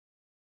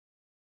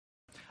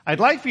I'd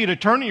like for you to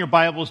turn in your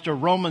Bibles to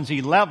Romans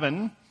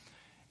 11.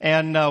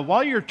 And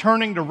while you're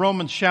turning to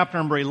Romans chapter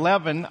number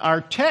 11,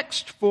 our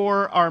text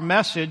for our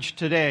message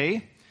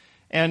today,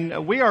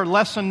 and we are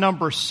lesson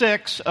number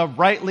 6 of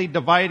rightly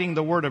dividing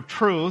the word of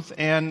truth,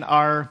 and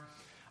our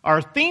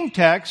theme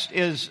text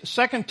is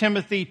 2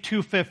 Timothy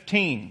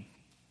 2:15.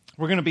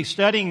 We're going to be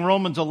studying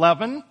Romans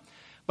 11,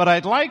 but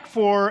I'd like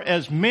for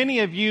as many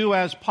of you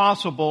as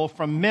possible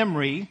from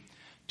memory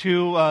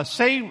to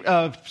say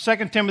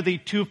 2 Timothy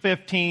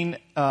 2:15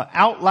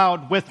 out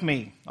loud with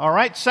me. All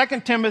right,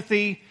 2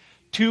 Timothy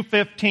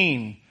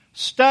 2:15.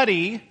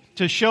 Study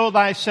to show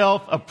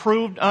thyself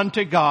approved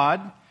unto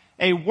God,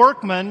 a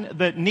workman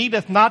that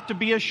needeth not to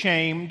be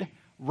ashamed,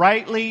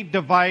 rightly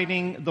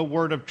dividing the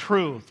word of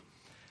truth.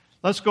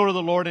 Let's go to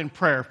the Lord in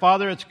prayer.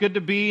 Father, it's good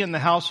to be in the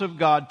house of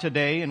God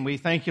today, and we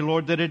thank you,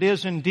 Lord, that it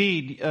is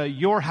indeed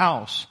your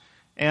house,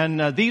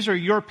 and these are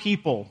your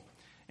people.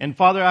 And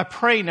Father, I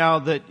pray now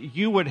that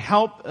you would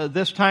help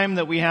this time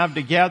that we have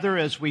together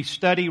as we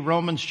study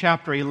Romans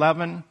chapter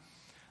 11.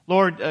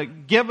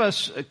 Lord, give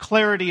us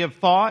clarity of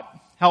thought.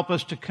 Help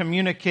us to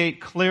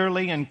communicate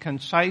clearly and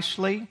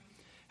concisely.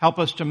 Help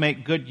us to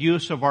make good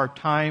use of our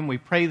time. We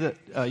pray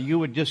that you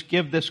would just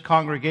give this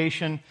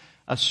congregation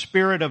a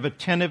spirit of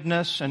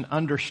attentiveness and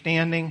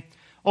understanding.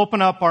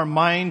 Open up our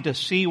mind to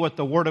see what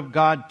the Word of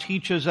God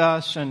teaches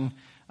us. And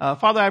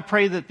Father, I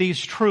pray that these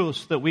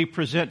truths that we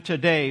present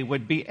today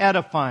would be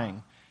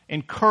edifying,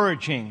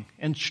 encouraging,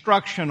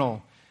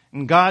 instructional,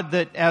 and God,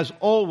 that as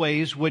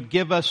always would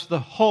give us the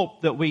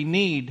hope that we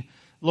need,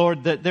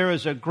 Lord, that there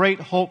is a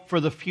great hope for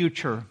the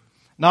future,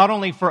 not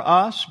only for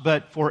us,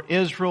 but for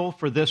Israel,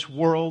 for this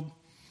world.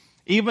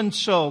 Even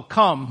so,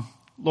 come,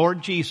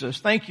 Lord Jesus.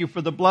 Thank you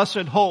for the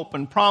blessed hope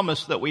and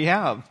promise that we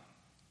have.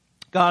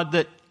 God,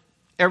 that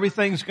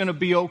everything's going to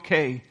be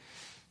okay.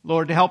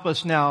 Lord, help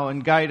us now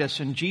and guide us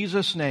in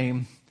Jesus'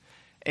 name.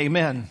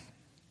 Amen.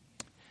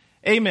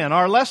 Amen.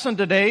 Our lesson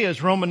today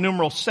is Roman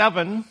numeral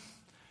 7.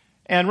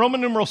 And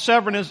Roman numeral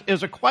 7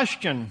 is a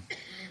question.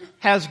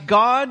 Has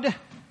God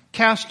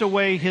cast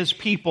away his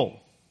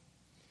people?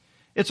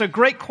 It's a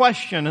great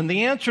question, and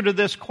the answer to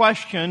this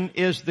question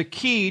is the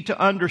key to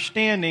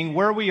understanding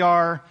where we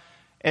are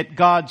at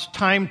God's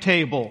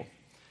timetable,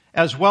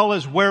 as well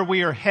as where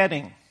we are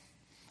heading.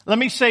 Let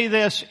me say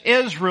this,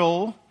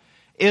 Israel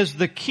is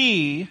the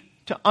key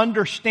to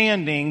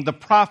understanding the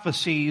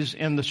prophecies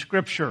in the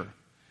Scripture.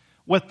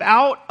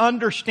 Without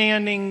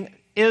understanding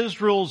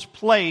Israel's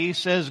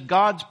place as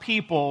God's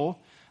people,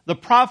 the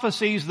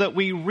prophecies that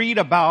we read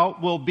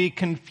about will be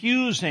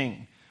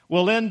confusing.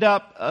 We'll end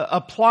up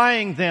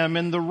applying them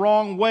in the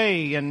wrong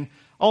way, and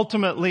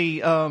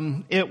ultimately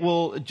it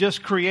will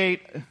just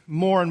create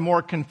more and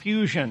more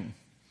confusion.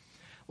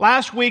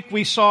 Last week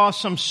we saw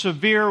some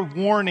severe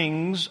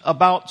warnings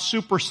about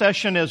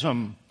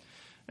supersessionism.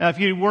 Now, if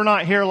you were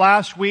not here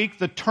last week,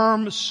 the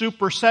term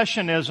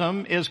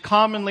supersessionism is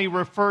commonly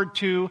referred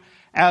to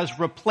as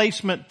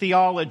replacement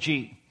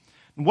theology.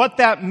 What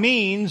that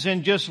means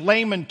in just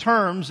layman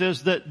terms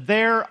is that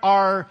there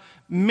are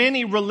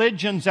many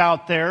religions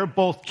out there,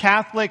 both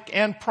Catholic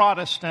and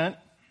Protestant,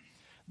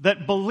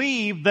 that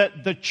believe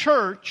that the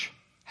church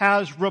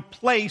has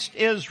replaced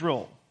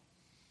Israel.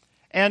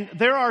 And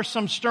there are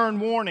some stern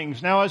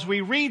warnings. Now, as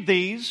we read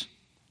these,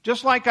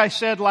 just like I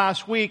said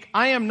last week,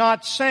 I am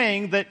not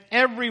saying that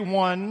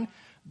everyone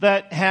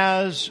that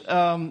has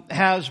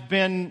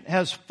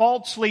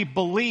falsely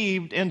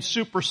believed in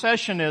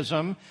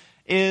supersessionism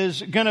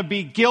is going to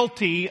be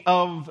guilty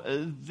of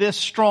this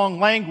strong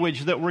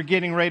language that we're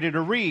getting ready to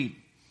read.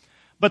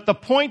 But the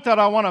point that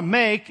I want to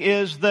make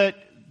is that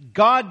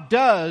God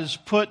does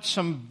put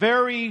some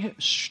very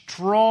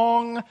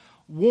strong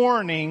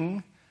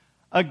warning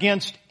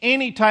against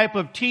any type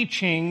of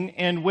teaching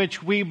in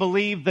which we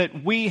believe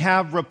that we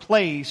have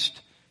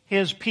replaced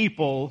his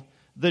people,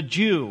 the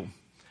Jew.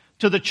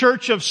 To the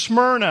church of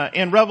Smyrna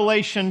in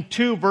Revelation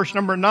 2, verse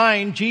number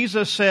 9,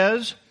 Jesus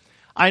says,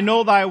 I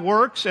know thy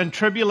works and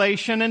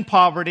tribulation and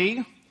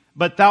poverty,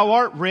 but thou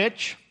art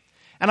rich.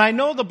 And I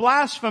know the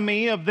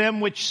blasphemy of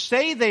them which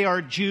say they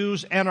are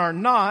Jews and are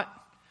not,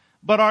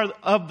 but are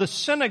of the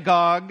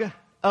synagogue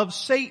of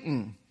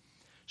Satan.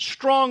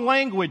 Strong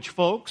language,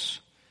 folks.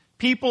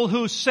 People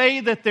who say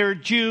that they're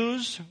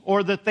Jews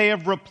or that they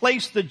have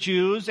replaced the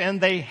Jews and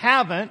they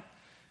haven't,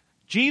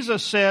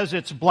 Jesus says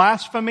it's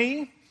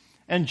blasphemy,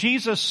 and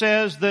Jesus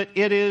says that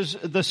it is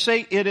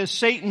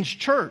Satan's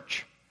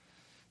church.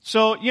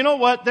 So, you know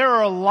what? There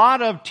are a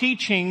lot of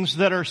teachings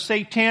that are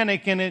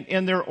satanic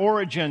in their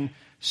origin.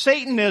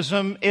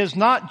 Satanism is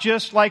not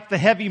just like the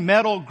heavy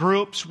metal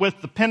groups with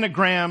the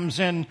pentagrams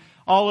and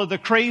all of the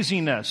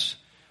craziness.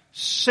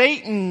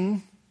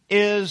 Satan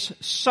is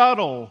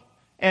subtle,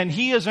 and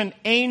he is an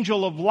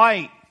angel of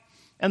light.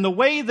 And the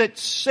way that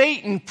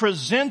Satan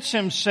presents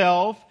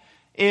himself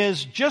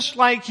is just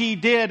like he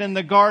did in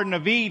the Garden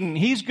of Eden.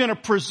 He's going to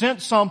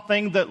present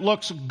something that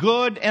looks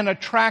good and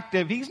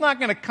attractive. He's not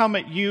going to come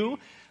at you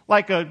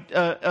like in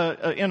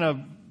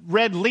a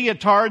red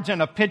leotards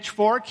and a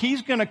pitchfork.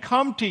 He's going to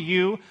come to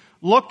you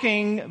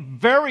looking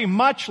very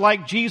much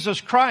like Jesus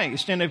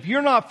Christ. And if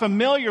you're not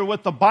familiar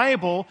with the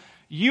Bible,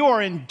 you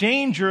are in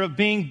danger of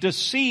being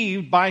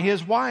deceived by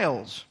his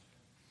wiles.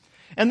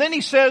 And then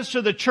he says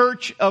to the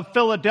church of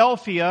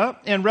Philadelphia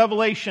in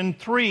Revelation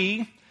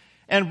 3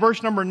 and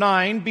verse number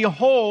 9,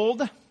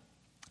 "Behold,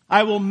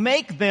 I will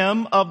make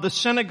them of the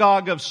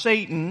synagogue of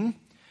Satan,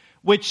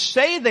 which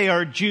say they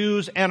are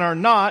Jews and are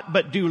not,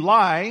 but do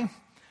lie.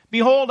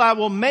 Behold, I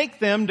will make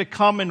them to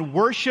come and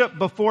worship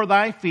before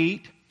thy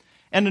feet,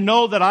 and to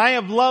know that I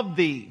have loved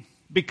thee,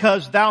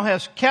 because thou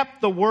hast kept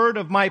the word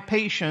of my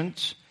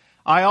patience.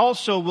 I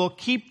also will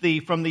keep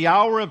thee from the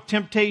hour of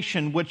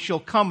temptation which shall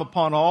come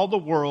upon all the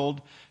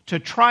world to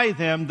try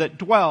them that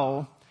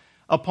dwell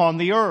upon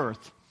the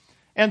earth."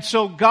 And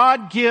so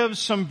God gives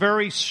some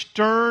very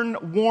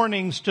stern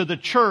warnings to the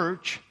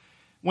church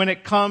when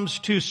it comes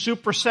to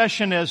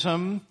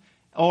supersessionism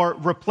or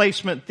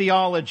replacement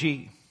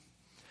theology.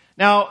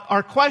 Now,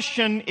 our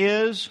question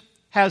is,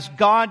 has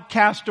God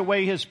cast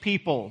away his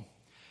people?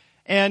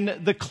 And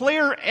the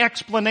clear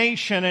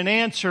explanation and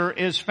answer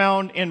is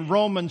found in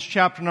Romans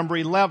chapter number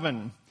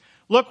 11.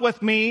 Look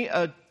with me,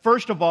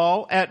 first of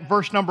all, at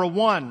verse number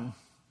 1.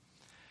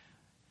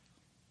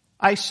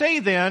 "I say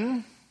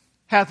then,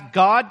 hath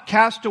God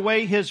cast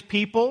away his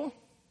people?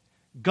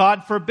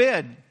 God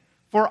forbid.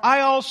 For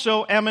I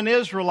also am an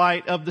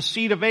Israelite of the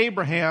seed of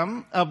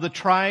Abraham, of the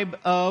tribe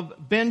of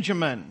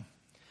Benjamin."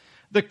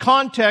 The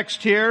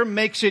context here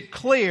makes it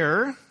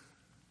clear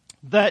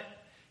that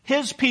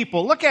his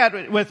people, look at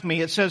it with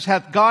me, it says,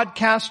 hath God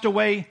cast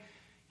away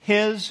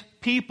his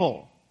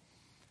people?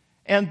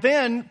 And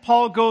then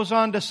Paul goes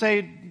on to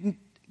say,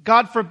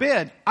 God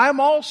forbid, I'm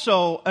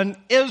also an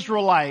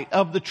Israelite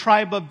of the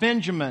tribe of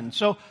Benjamin.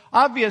 So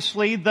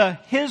obviously the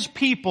his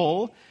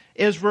people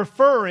is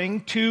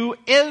referring to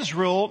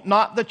Israel,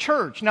 not the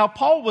church. Now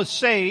Paul was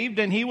saved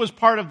and he was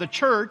part of the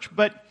church,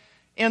 but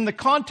in the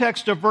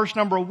context of verse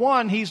number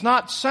 1, he's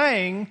not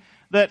saying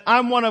that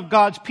I'm one of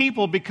God's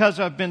people because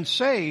I've been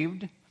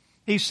saved.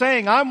 He's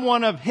saying I'm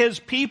one of his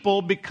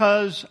people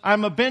because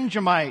I'm a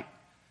Benjamite.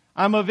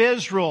 I'm of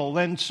Israel.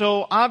 And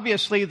so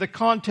obviously the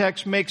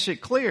context makes it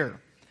clear.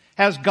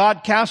 Has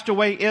God cast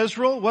away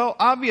Israel? Well,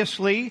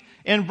 obviously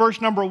in verse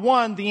number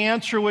 1, the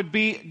answer would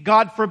be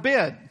God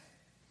forbid.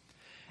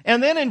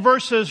 And then in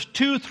verses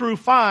 2 through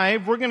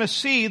 5, we're going to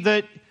see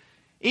that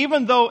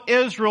even though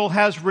Israel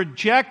has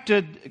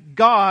rejected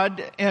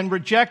God and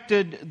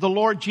rejected the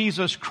Lord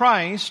Jesus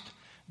Christ,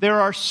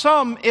 there are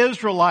some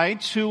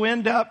Israelites who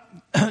end up,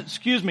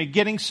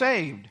 getting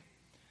saved.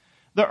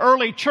 The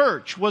early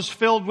church was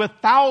filled with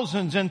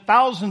thousands and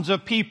thousands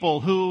of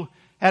people who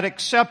had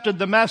accepted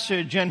the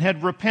message and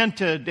had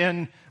repented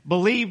and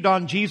believed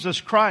on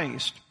Jesus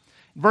Christ.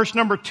 Verse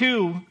number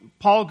 2,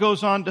 Paul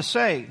goes on to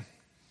say,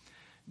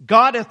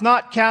 God hath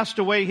not cast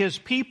away his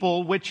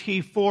people which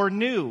he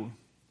foreknew.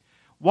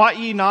 Wot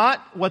ye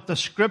not what the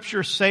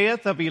scripture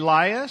saith of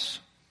Elias,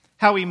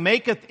 how he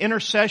maketh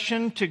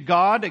intercession to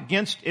God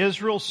against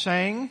Israel,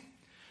 saying,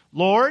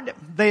 Lord,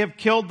 they have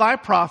killed thy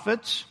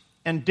prophets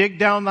and digged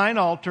down thine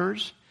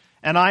altars,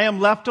 and I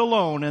am left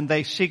alone, and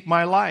they seek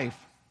my life.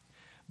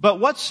 But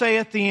what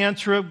saith the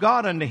answer of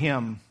God unto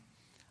him?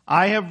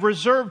 I have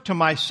reserved to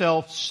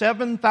myself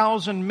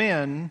 7,000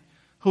 men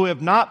who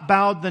have not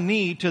bowed the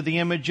knee to the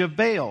image of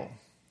Baal.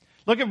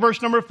 Look at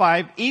verse number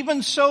 5.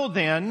 Even so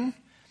then,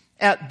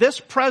 at this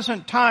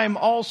present time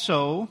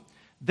also,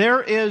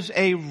 there is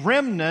a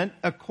remnant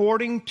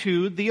according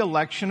to the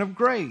election of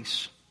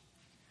grace.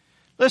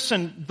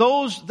 Listen,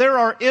 there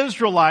are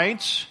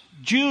Israelites,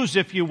 Jews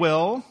if you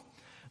will,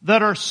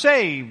 that are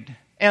saved.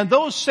 And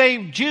those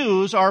saved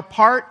Jews are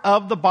part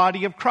of the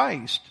body of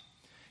Christ.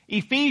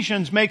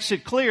 Ephesians makes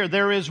it clear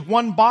there is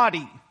one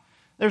body.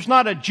 There's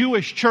not a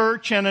Jewish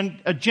church and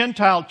a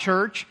Gentile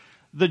church.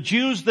 The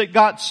Jews that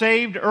got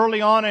saved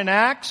early on in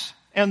Acts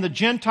and the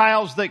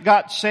Gentiles that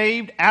got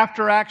saved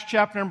after Acts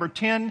chapter number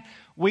 10,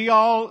 we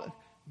all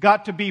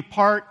got to be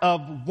part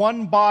of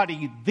one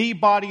body, the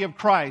body of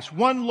Christ.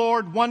 One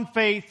Lord, one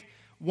faith,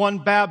 one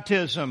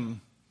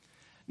baptism.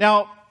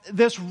 Now,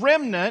 this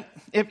remnant,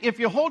 if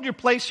you hold your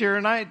place here,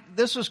 and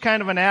this is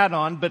kind of an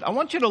add-on, but I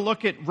want you to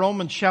look at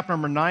Romans chapter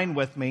number 9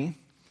 with me.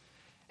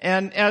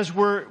 And as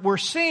we're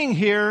seeing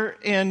here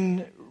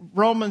in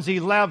Romans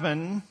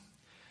 11,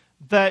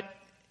 that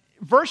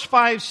verse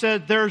 5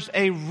 said there's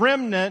a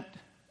remnant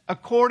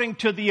according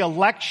to the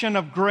election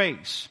of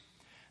grace.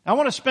 I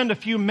want to spend a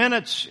few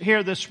minutes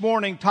here this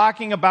morning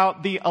talking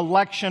about the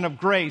election of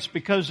grace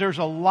because there's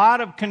a lot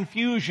of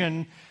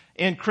confusion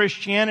in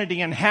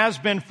Christianity and has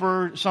been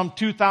for some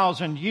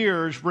 2,000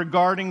 years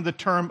regarding the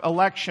term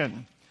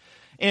election.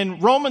 In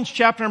Romans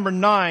chapter number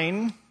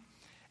 9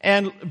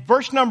 and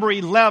verse number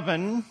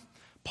 11,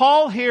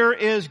 Paul here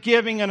is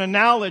giving an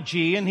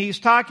analogy and he's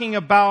talking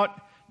about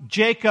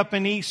Jacob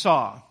and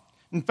Esau.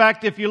 In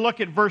fact, if you look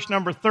at verse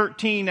number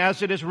 13,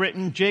 as it is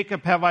written,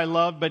 Jacob have I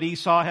loved, but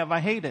Esau have I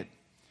hated.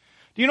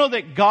 Do you know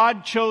that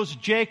God chose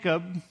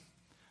Jacob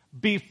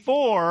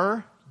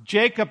before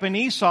Jacob and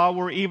Esau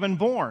were even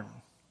born?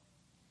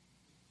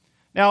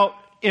 Now,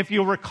 if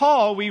you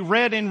recall, we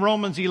read in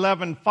Romans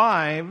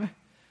 11:5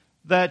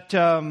 that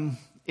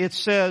it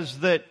says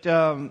that,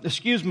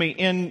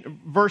 in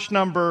verse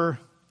number,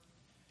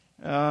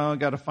 I've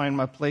got to find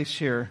my place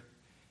here.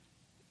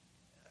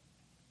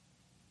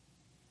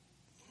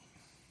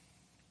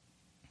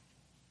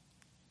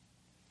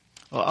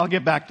 Well, I'll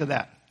get back to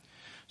that.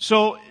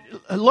 So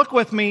look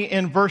with me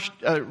in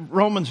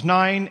Romans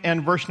 9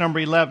 and verse number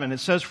 11. It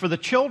says, "For the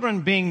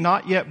children being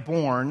not yet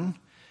born,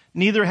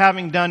 neither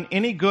having done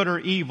any good or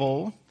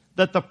evil,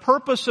 that the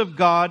purpose of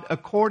God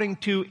according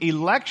to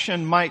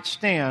election might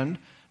stand,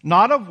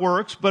 not of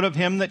works, but of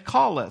him that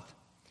calleth.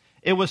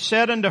 It was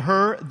said unto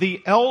her,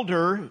 the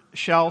elder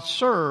shall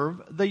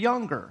serve the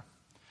younger."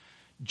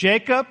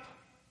 Jacob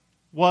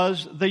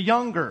was the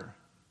younger.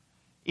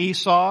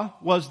 Esau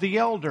was the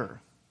elder.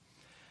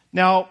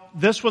 Now,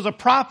 this was a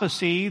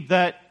prophecy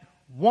that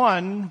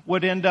one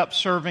would end up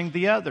serving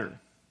the other.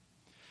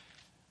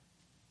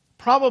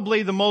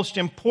 Probably the most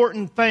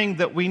important thing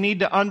that we need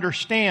to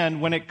understand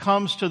when it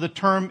comes to the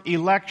term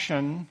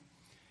election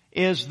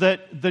is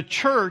that the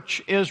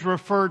church is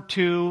referred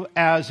to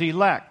as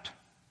elect.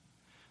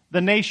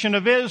 The nation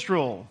of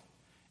Israel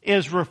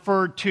is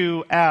referred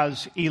to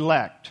as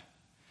elect.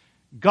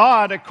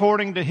 God,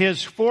 according to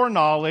his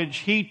foreknowledge,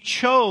 he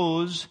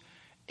chose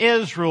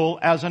Israel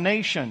as a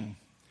nation.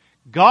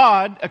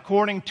 God,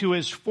 according to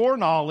his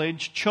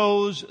foreknowledge,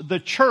 chose the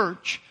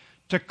church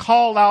to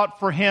call out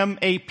for him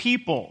a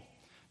people.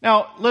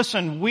 Now,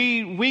 listen,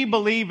 we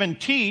believe and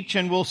teach,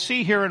 and we'll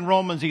see here in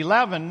Romans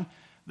 11,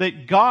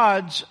 that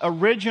God's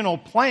original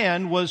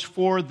plan was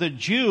for the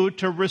Jew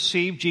to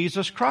receive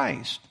Jesus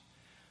Christ.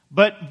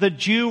 But the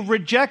Jew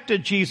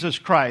rejected Jesus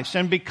Christ,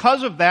 and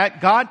because of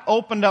that, God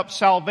opened up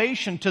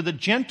salvation to the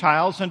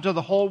Gentiles and to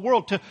the whole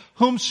world, to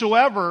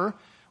whomsoever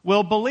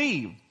will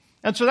believe.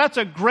 And so that's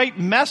a great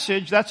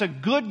message, that's a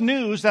good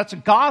news, that's a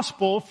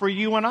gospel for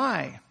you and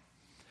I.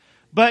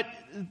 But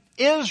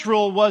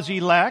Israel was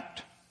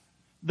elect,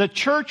 the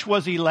church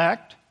was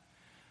elect,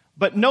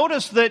 but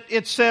notice that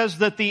it says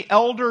that the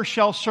elder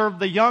shall serve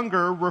the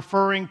younger,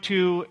 referring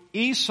to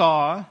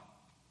Esau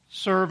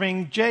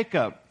serving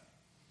Jacob.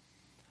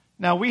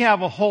 Now, we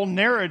have a whole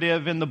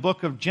narrative in the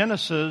book of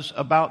Genesis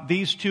about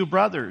these two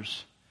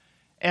brothers.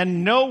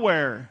 And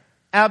nowhere,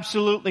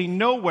 absolutely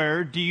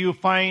nowhere, do you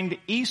find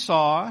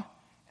Esau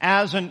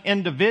as an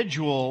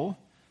individual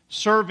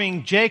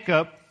serving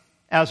Jacob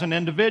as an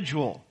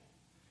individual.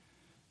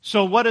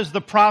 So what is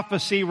the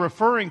prophecy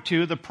referring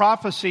to? The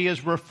prophecy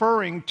is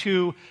referring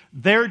to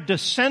their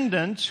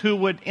descendants who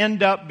would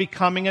end up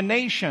becoming a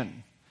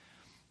nation.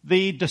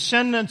 The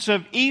descendants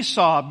of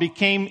Esau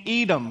became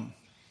Edom.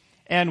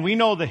 And we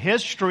know the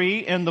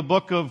history in the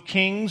book of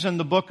Kings and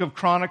the book of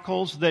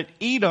Chronicles that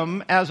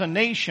Edom as a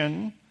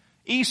nation,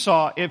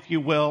 Esau if you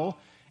will,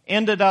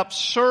 ended up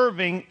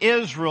serving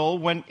Israel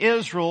when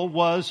Israel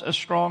was a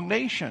strong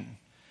nation.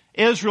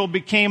 Israel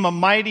became a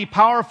mighty,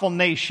 powerful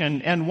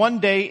nation, and one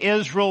day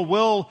Israel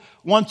will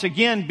once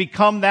again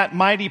become that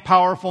mighty,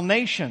 powerful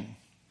nation.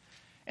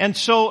 And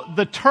so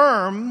the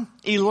term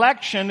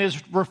election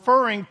is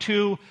referring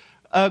to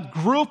a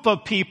group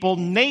of people,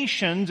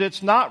 nations.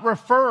 It's not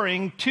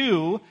referring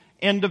to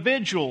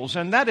individuals.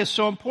 And that is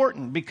so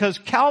important because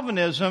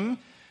Calvinism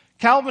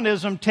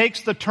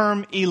takes the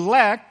term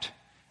elect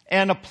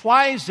and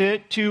applies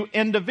it to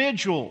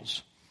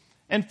individuals.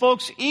 And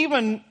folks,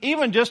 even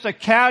just a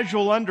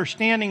casual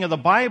understanding of the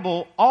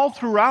Bible, all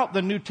throughout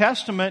the New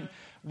Testament,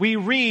 we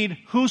read,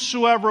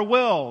 whosoever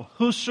will,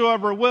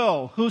 whosoever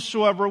will,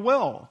 whosoever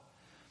will.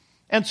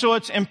 And so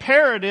it's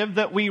imperative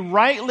that we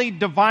rightly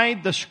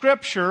divide the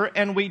Scripture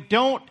and we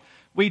don't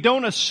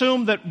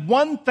assume that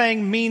one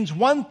thing means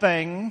one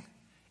thing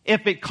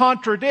if it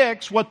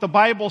contradicts what the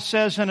Bible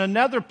says in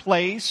another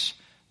place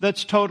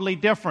that's totally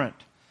different.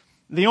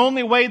 The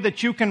only way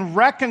that you can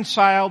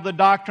reconcile the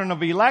doctrine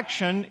of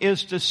election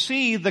is to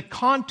see the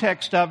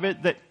context of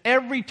it, that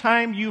every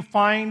time you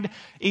find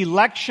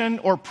election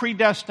or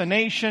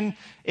predestination,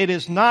 it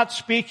is not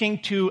speaking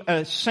to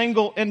a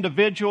single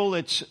individual,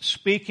 it's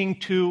speaking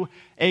to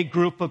a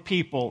group of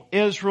people,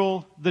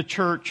 Israel, the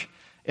church,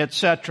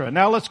 etc.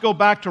 Now let's go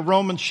back to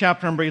Romans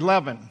chapter number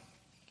 11.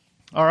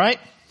 All right?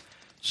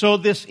 So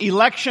this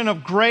election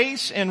of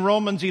grace in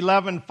Romans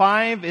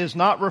 11:5 is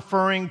not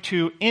referring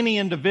to any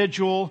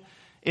individual.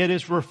 It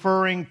is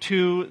referring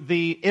to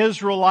the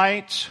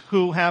Israelites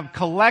who have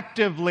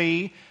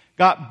collectively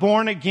got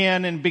born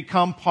again and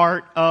become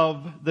part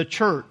of the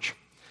church.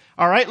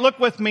 All right, look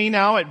with me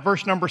now at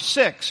verse number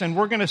 6, and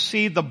we're going to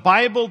see the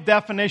Bible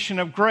definition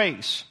of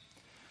grace.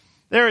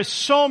 There is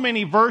so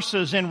many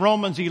verses in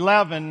Romans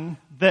 11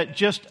 that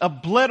just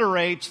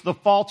obliterates the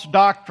false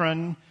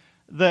doctrine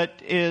that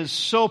is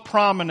so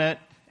prominent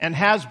and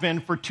has been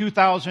for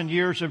 2,000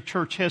 years of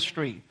church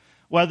history.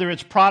 Whether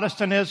it's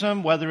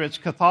Protestantism, whether it's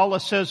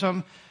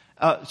Catholicism,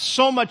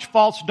 so much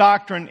false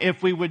doctrine.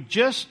 If we would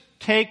just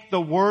take the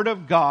Word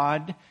of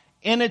God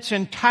in its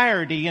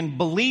entirety and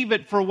believe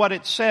it for what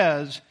it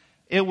says,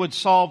 it would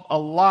solve a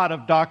lot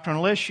of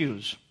doctrinal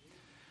issues.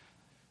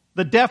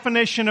 The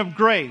definition of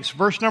grace,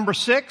 verse number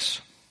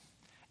 6,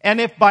 And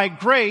if by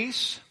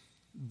grace,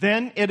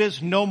 then it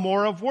is no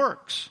more of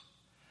works.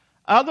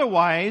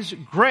 Otherwise,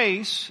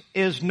 grace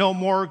is no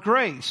more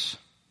grace.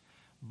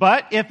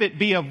 But if it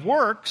be of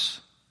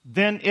works,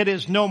 then it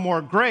is no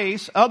more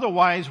grace.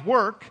 Otherwise,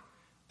 work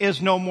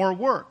is no more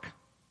work.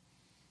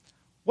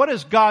 What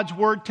does God's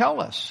Word tell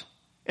us?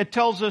 It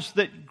tells us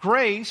that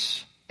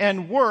grace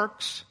and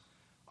works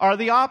are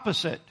the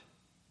opposite.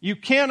 You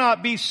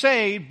cannot be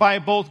saved by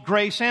both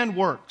grace and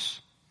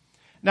works.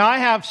 Now, I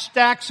have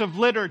stacks of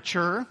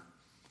literature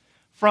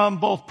from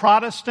both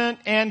Protestant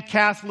and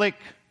Catholic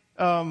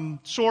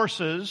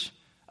sources,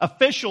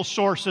 official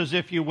sources,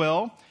 if you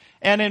will.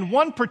 And in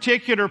one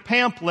particular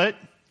pamphlet,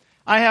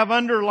 I have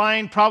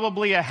underlined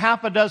probably a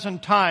half a dozen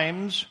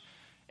times,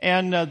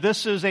 and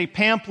this is a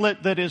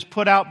pamphlet that is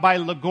put out by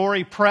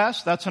Liguori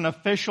Press. That's an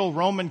official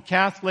Roman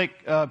Catholic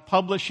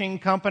publishing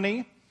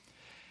company.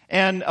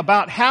 And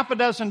about half a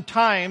dozen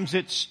times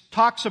it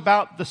talks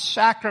about the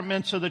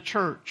sacraments of the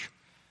church,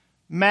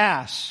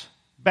 Mass,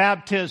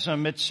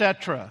 baptism,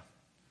 etc.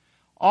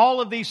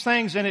 All of these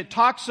things, and it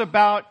talks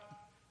about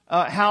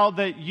how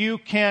that you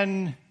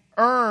can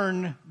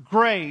earn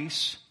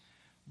grace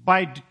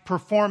by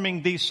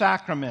performing these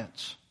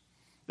sacraments.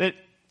 That,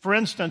 for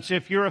instance,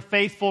 if you're a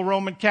faithful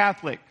Roman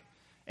Catholic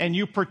and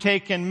you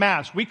partake in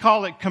Mass, we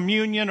call it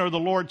communion or the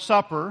Lord's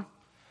Supper,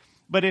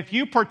 but if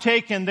you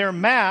partake in their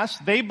Mass,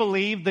 they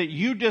believe that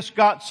you just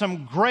got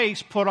some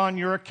grace put on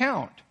your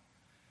account.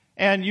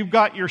 And you've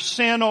got your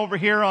sin over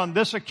here on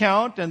this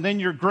account, and then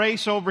your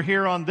grace over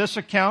here on this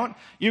account.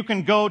 You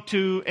can go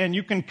to, and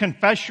you can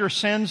confess your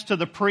sins to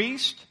the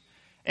priest,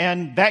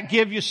 and that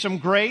give you some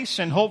grace,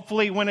 and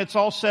hopefully when it's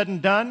all said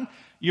and done,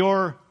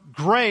 your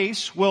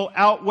grace will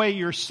outweigh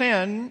your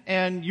sin,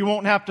 and you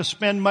won't have to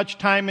spend much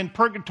time in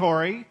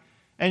purgatory,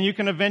 and you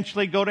can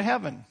eventually go to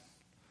heaven.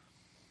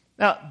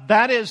 Now,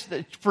 that is,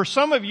 for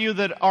some of you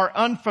that are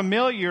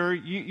unfamiliar,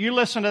 you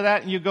listen to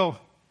that and you go,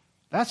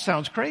 that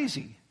sounds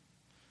crazy.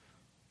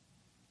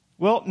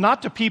 Well,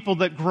 not to people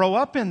that grow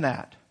up in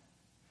that.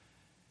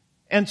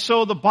 And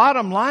so the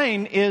bottom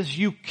line is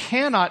you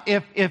cannot,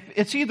 if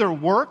it's either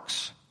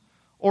works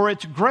or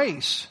it's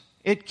grace,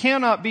 it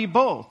cannot be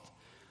both.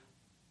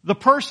 The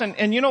person,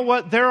 and you know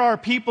what, there are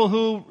people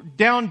who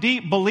down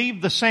deep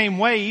believe the same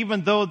way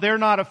even though they're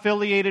not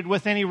affiliated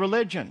with any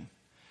religion.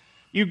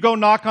 You go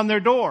knock on their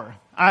door.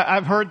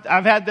 I've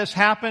had this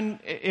happen.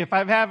 If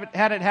I've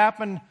had it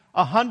happen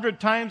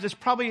 100 times, it's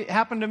probably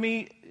happened to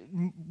me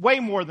way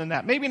more than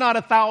that. Maybe not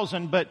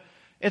 1,000, but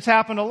it's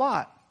happened a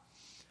lot.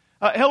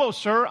 Hello,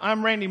 sir.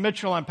 I'm Randy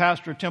Mitchell. I'm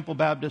pastor of Temple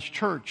Baptist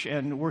Church,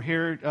 and we're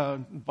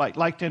here.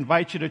 Like to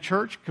invite you to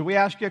church. Could we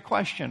ask you a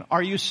question?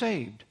 Are you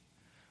saved?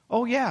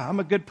 Oh, yeah,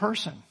 I'm a good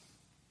person.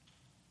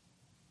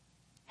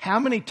 How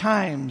many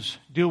times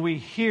do we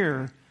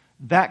hear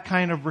that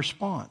kind of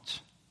response?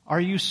 Are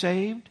you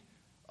saved?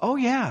 Oh,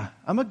 yeah,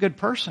 I'm a good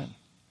person.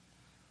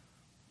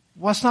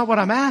 Well, that's not what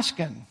I'm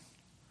asking.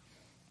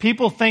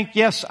 People think,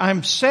 yes,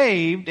 I'm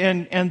saved,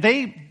 and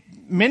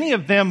many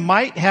of them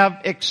might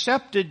have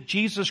accepted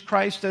Jesus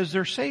Christ as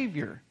their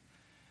Savior.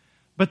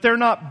 But they're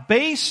not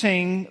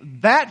basing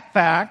that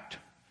fact,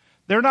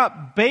 they're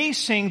not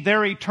basing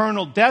their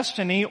eternal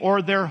destiny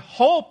or their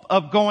hope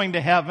of going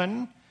to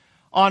heaven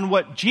on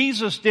what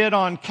Jesus did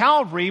on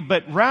Calvary,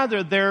 but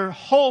rather their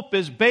hope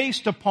is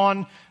based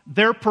upon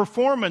their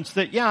performance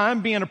that, yeah,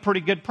 I'm being a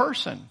pretty good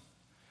person.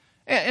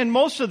 And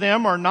most of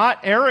them are not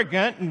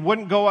arrogant and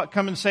wouldn't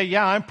come and say,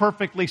 yeah, I'm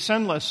perfectly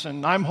sinless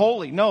and I'm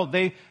holy. No,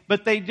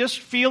 but they just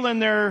feel in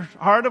their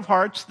heart of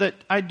hearts that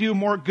I do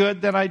more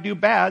good than I do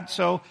bad,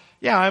 so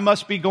yeah, I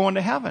must be going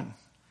to heaven.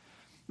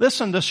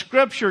 Listen, the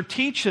Scripture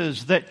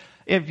teaches that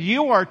if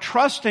you are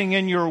trusting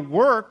in your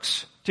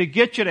works to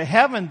get you to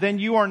heaven, then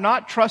you are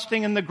not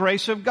trusting in the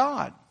grace of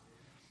God.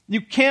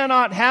 You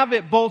cannot have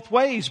it both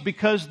ways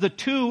because the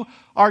two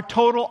are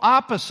total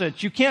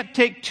opposites. You can't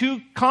take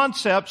two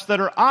concepts that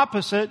are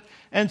opposite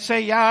and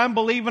say, yeah, I'm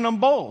believing them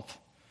both.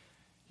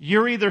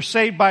 You're either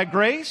saved by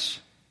grace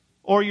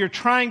or you're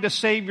trying to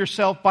save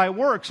yourself by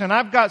works. And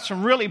I've got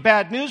some really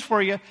bad news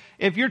for you.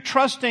 If you're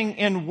trusting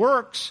in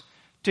works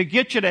to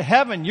get you to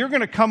heaven, you're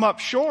going to come up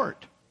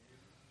short.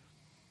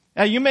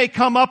 Now, you may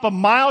come up a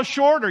mile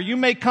short or you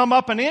may come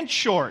up an inch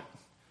short.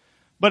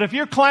 But if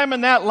you're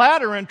climbing that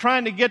ladder and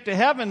trying to get to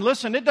heaven,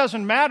 listen, it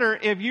doesn't matter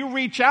if you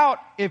reach out,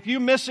 if you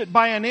miss it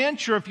by an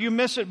inch or if you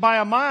miss it by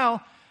a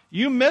mile,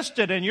 you missed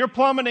it and you're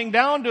plummeting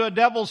down to a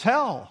devil's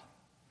hell.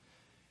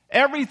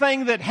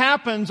 Everything that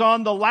happens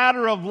on the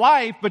ladder of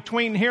life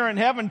between here and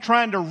heaven,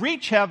 trying to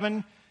reach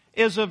heaven,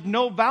 is of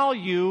no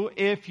value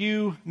if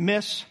you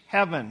miss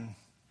heaven.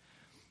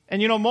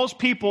 And you know, most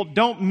people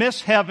don't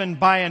miss heaven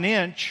by an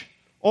inch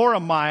or a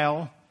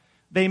mile.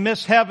 They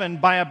miss heaven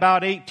by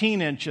about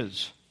 18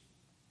 inches.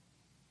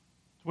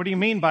 What do you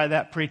mean by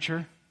that,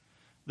 preacher?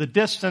 The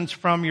distance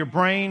from your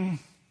brain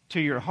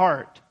to your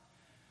heart.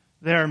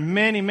 There are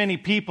many, many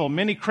people,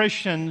 many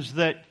Christians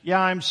that, yeah,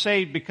 I'm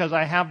saved because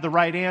I have the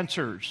right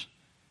answers.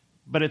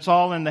 But it's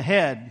all in the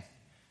head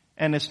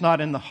and it's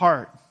not in the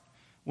heart.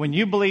 When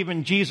you believe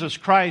in Jesus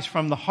Christ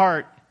from the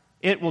heart,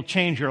 it will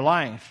change your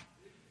life.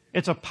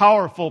 It's a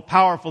powerful,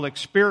 powerful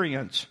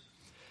experience.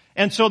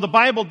 And so the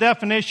Bible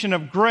definition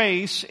of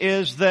grace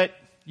is that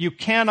you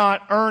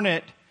cannot earn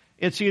it.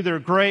 It's either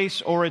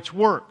grace or it's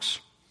works.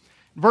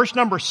 Verse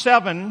number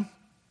 7,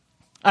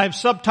 I've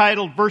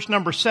subtitled verse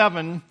number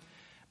 7,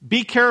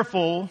 be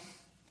careful,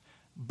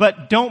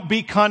 but don't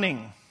be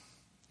cunning.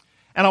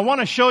 And I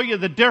want to show you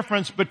the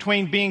difference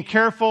between being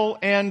careful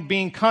and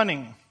being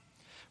cunning.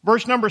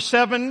 Verse number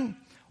 7,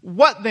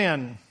 what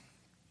then?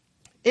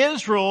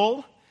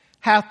 Israel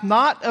hath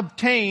not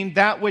obtained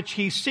that which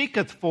he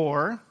seeketh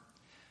for,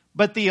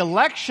 but the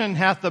election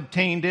hath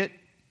obtained it,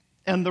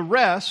 and the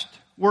rest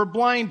were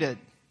blinded.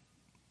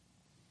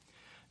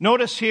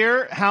 Notice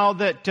here how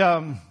that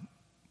give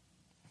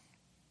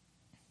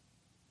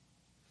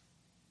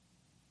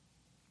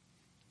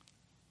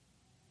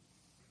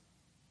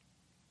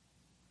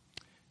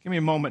me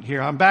a moment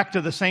here. I'm back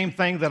to the same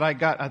thing that I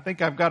got. I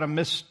think I've got a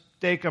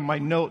mistake on my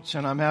notes,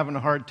 and I'm having a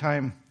hard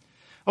time.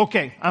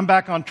 Okay, I'm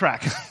back on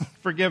track.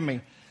 Forgive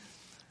me.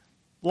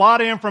 A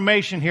lot of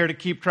information here to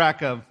keep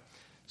track of.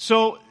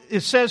 So it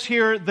says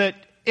here that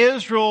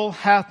Israel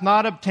hath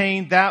not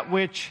obtained that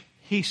which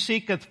he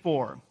seeketh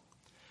for.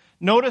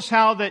 Notice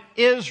how that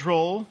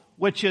Israel,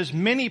 which is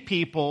many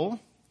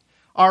people,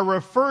 are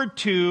referred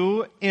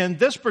to in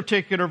this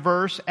particular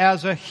verse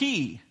as a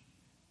he,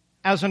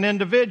 as an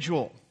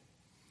individual.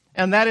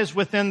 And that is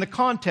within the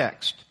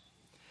context.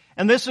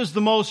 And this is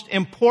the most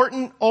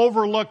important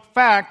overlooked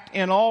fact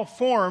in all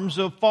forms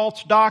of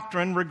false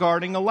doctrine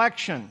regarding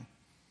election.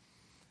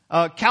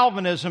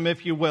 Calvinism,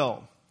 if you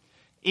will.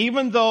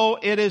 Even though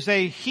it is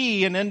a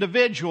he, an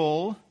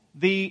individual,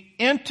 the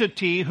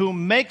entity who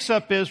makes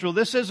up Israel,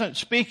 this isn't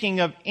speaking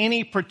of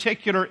any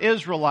particular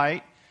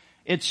Israelite.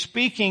 It's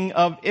speaking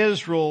of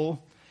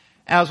Israel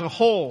as a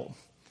whole.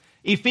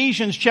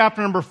 Ephesians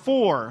chapter number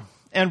 4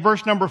 and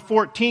verse number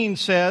 14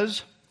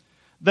 says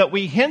that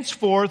we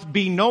henceforth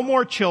be no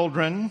more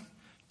children,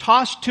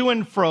 tossed to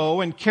and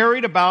fro and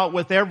carried about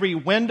with every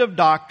wind of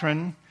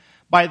doctrine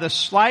by the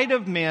sleight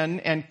of men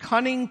and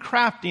cunning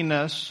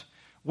craftiness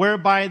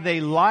whereby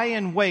they lie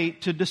in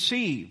wait to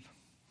deceive.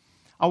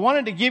 I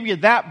wanted to give you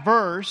that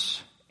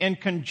verse in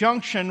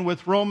conjunction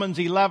with Romans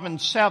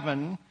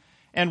 11:7,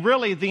 and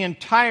really the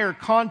entire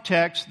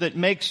context that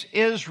makes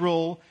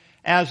Israel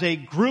as a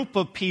group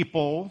of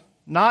people,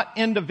 not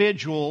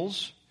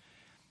individuals,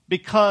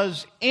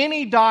 because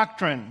any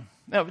doctrine,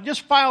 now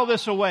just file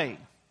this away,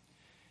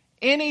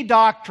 any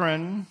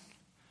doctrine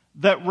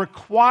that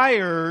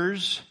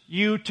requires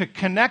you to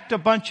connect a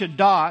bunch of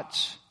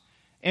dots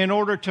in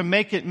order to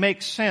make it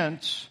make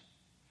sense,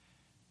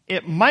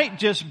 it might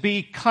just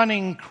be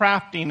cunning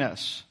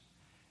craftiness.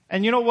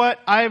 And you know what?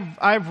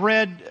 I've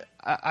read,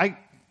 I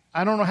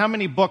don't know how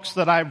many books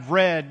that I've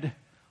read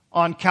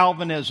on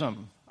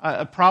Calvinism.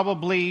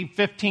 Probably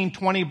 15,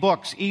 20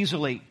 books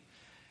easily.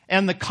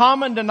 And the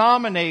common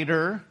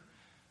denominator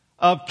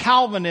of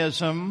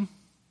Calvinism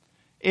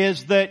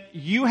is that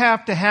you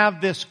have to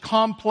have this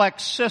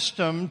complex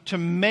system to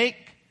make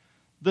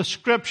the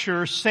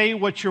Scripture say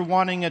what you're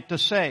wanting it to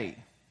say.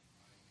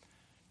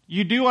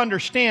 You do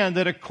understand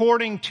that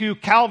according to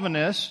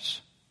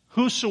Calvinists,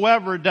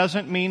 whosoever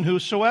doesn't mean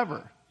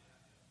whosoever.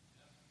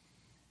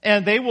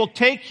 And they will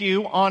take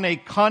you on a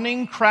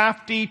cunning,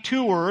 crafty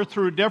tour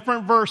through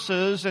different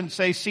verses and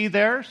say, see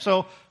there?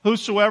 So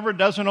whosoever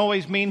doesn't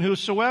always mean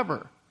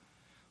whosoever.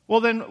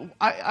 Well then,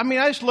 I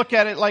just look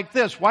at it like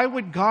this. Why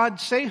would God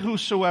say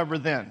whosoever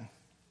then?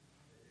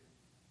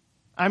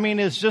 I mean,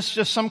 is this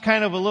just some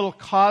kind of a little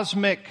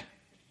cosmic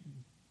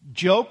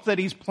joke that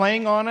he's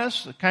playing on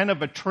us? Kind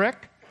of a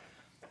trick?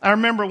 I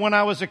remember when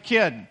I was a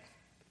kid,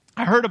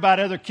 I heard about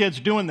other kids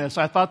doing this.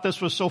 I thought this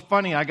was so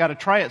funny, I got to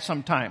try it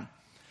sometime.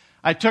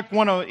 I took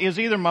one of, is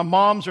either my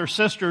mom's or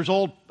sister's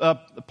old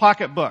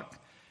pocketbook,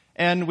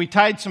 and we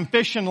tied some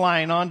fishing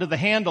line onto the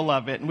handle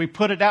of it, and we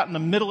put it out in the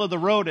middle of the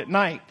road at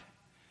night.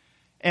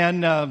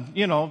 And,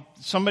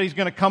 somebody's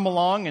going to come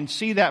along and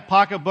see that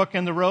pocketbook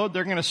in the road.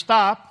 They're going to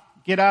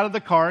stop, get out of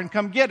the car, and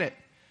come get it.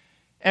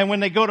 And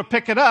when they go to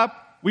pick it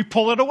up, we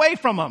pull it away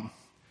from them.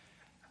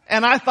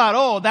 And I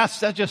thought,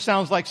 that just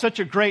sounds like such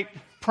a great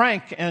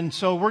prank, and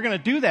so we're going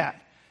to do that.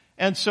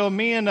 And so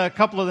me and a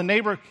couple of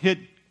the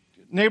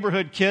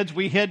neighborhood kids,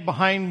 we hid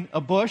behind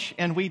a bush,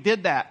 and we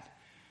did that.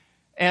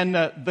 And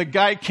the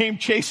guy came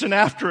chasing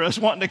after us,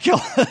 wanting to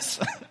kill us.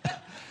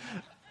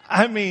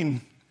 I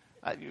mean,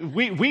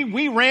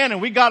 we ran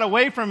and we got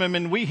away from him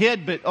and we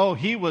hid, but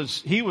he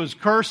was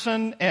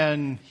cursing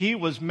and he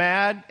was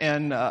mad,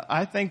 and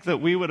I think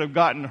that we would have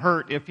gotten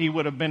hurt if he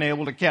would have been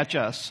able to catch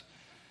us.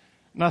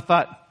 And I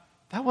thought,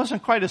 that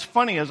wasn't quite as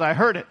funny as I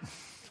heard it.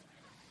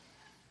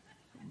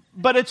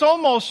 But it's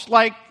almost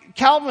like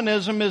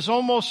Calvinism is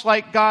almost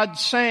like God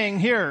saying,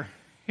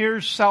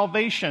 here's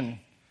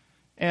salvation.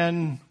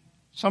 And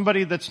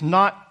somebody that's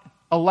not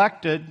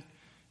elected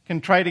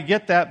can try to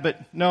get that, but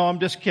no,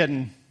 I'm just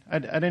kidding. I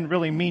didn't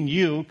really mean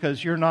you,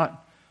 because you're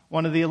not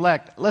one of the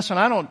elect. Listen,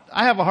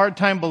 I have a hard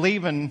time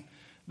believing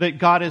that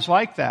God is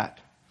like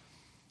that.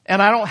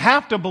 And I don't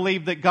have to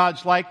believe that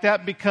God's like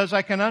that, because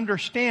I can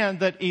understand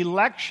that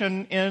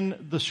election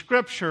in the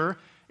Scripture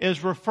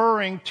is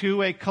referring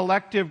to a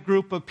collective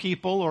group of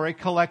people or a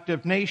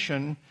collective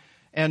nation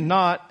and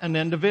not an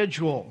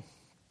individual.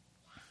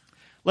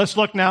 Let's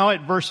look now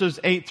at verses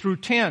 8 through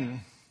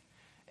 10.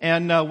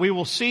 And we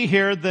will see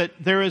here that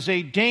there is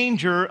a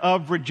danger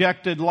of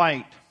rejected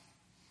light.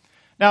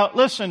 Now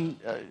listen,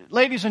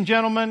 ladies and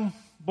gentlemen,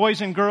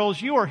 boys and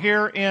girls, you are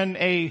here in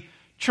a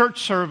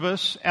church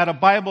service at a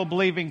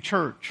Bible-believing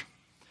church.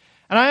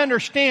 And I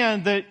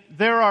understand that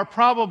there are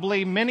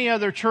probably many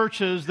other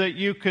churches that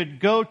you could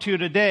go to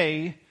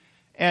today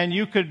and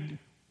you could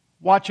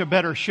watch a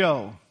better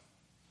show.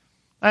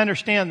 I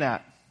understand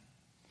that.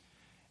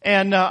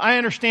 And I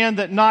understand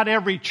that not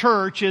every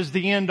church is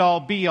the end-all,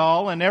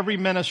 be-all, and every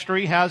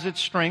ministry has its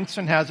strengths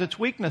and has its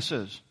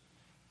weaknesses.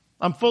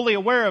 I'm fully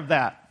aware of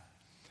that.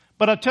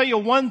 But I'll tell you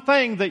one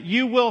thing that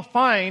you will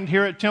find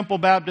here at Temple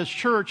Baptist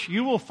Church.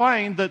 You will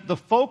find that the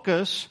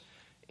focus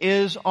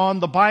is on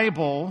the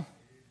Bible,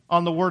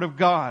 on the Word of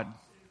God.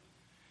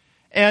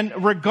 And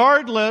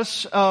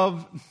regardless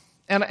of,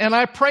 and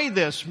I pray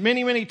this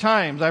many, many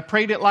times. I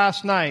prayed it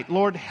last night.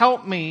 Lord,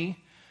 help me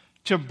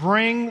to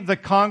bring the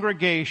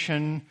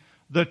congregation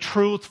the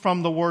truth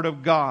from the Word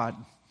of God.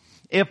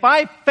 If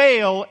I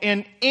fail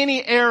in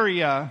any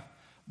area,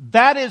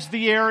 that is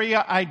the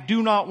area I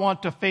do not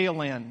want to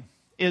fail in,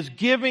 is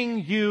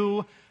giving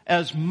you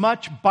as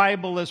much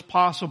Bible as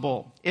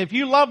possible. If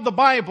you love the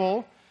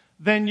Bible,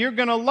 then you're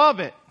going to love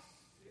it.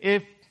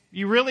 If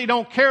you really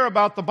don't care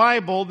about the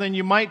Bible, then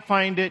you might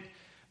find it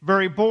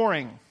very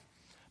boring.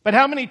 But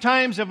how many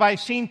times have I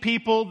seen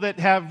people that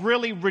have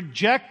really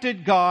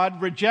rejected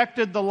God,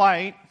 rejected the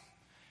light,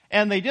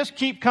 and they just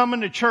keep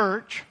coming to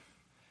church,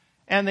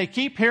 and they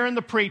keep hearing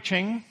the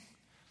preaching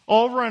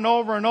over and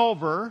over and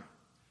over,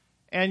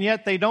 and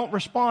yet they don't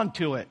respond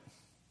to it.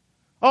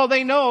 Oh,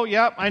 they know,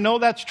 yep, I know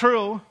that's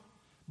true,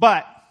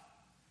 but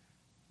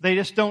they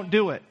just don't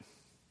do it.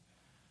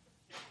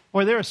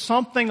 Or there is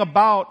something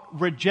about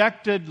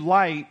rejected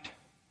light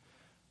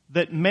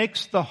that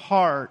makes the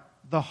heart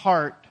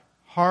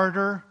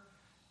harder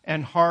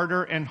and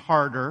harder and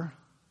harder.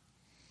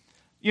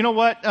 You know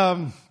what?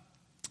 Have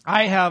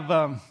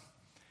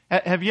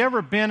you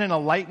ever been in a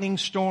lightning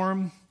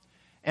storm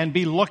and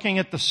be looking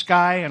at the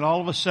sky and all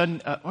of a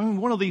sudden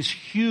one of these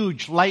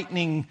huge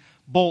lightning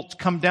bolts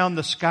come down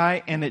the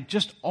sky and it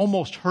just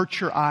almost hurts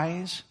your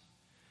eyes?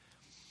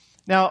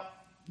 Now,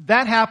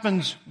 that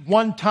happens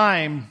one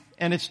time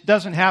and it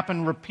doesn't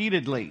happen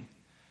repeatedly.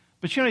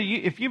 But you know,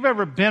 if you've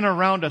ever been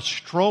around a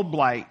strobe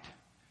light,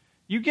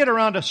 you get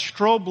around a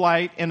strobe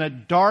light in a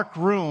dark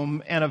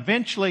room and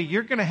eventually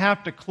you're going to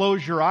have to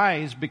close your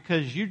eyes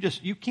because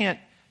you can't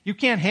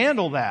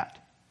handle that.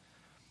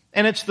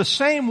 And it's the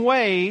same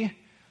way,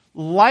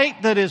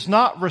 light that is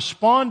not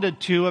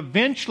responded to,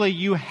 eventually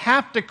you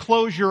have to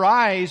close your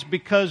eyes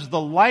because the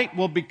light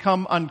will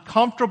become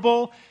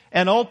uncomfortable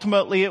and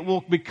ultimately it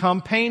will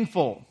become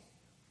painful.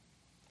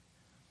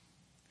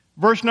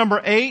 Verse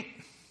number 8,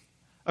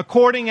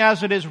 according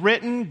as it is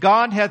written,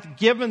 God hath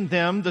given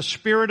them the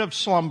spirit of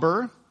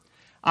slumber,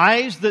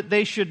 eyes that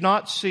they should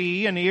not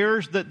see, and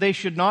ears that they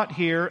should not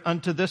hear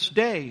unto this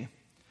day.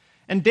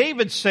 And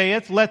David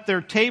saith, let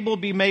their table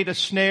be made a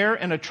snare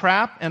and a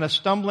trap and a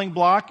stumbling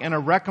block and a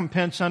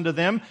recompense unto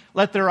them.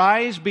 Let their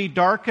eyes be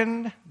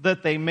darkened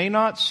that they may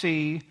not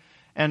see,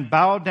 and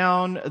bow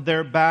down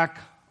their back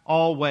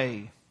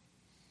alway.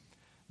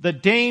 The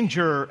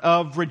danger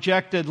of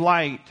rejected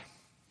light.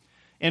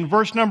 In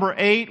verse number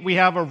 8, we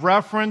have a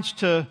reference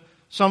to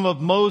some of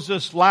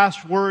Moses'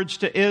 last words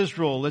to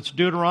Israel. It's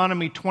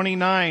Deuteronomy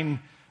 29,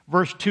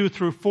 verse 2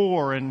 through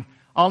 4. And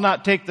I'll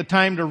not take the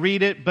time to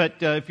read it, but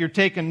if you're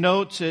taking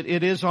notes, it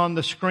is on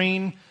the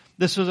screen.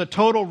 This is a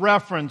total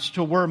reference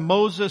to where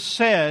Moses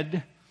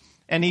said,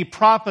 and he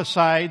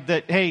prophesied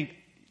that, hey,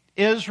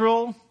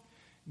 Israel,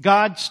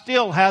 God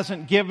still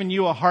hasn't given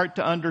you a heart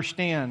to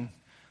understand.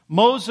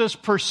 Moses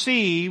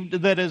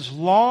perceived that as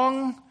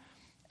long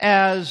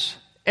as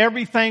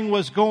everything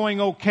was going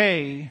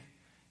okay,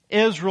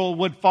 Israel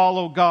would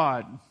follow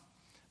God.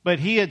 But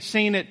he had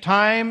seen it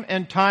time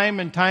and time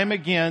and time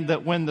again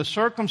that when the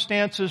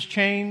circumstances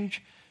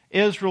change,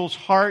 Israel's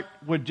heart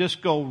would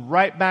just go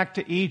right back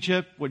to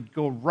Egypt, would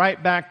go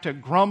right back to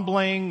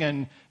grumbling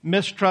and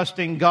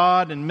mistrusting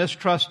God and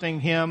mistrusting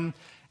Him.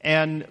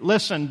 And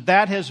listen,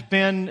 that has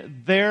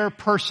been their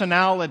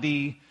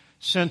personality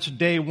since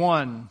day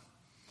one.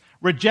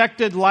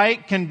 Rejected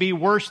light can be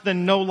worse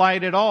than no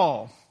light at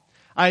all.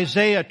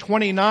 Isaiah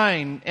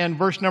 29 and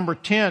verse number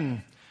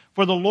 10.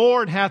 For the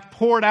Lord hath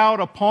poured out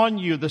upon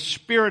you the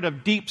spirit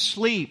of deep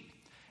sleep,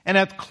 and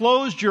hath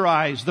closed your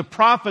eyes. The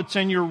prophets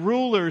and your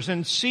rulers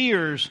and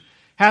seers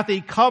hath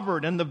He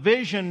covered, and the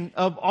vision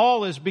of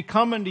all is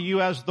become unto you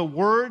as the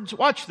words.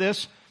 Watch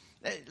this.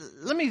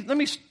 Let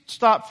me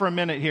stop for a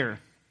minute here.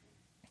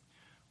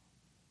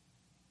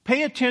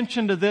 Pay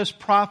attention to this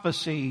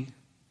prophecy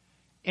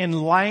in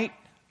light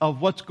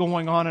of what's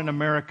going on in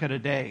America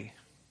today.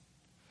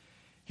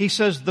 He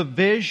says the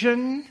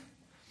vision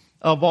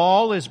of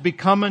all is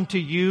become unto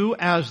you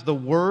as the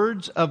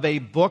words of a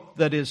book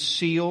that is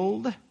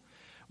sealed,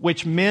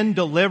 which men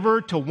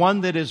deliver to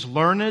one that is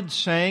learned,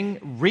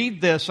 saying,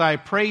 Read this, I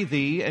pray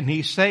thee. And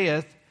he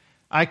saith,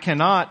 I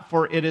cannot,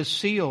 for it is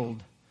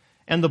sealed.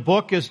 And the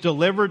book is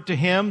delivered to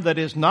him that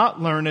is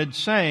not learned,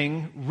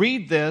 saying,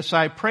 Read this,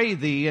 I pray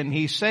thee. And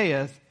he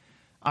saith,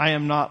 I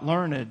am not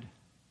learned.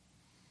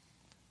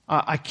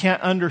 I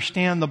can't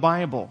understand the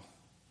Bible.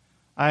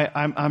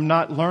 I'm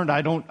not learned.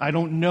 I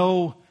don't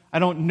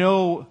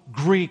know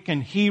Greek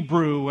and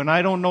Hebrew, and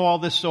I don't know all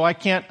this, so I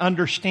can't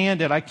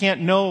understand it. I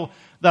can't know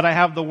that I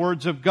have the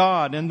words of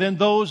God. And then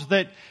those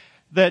that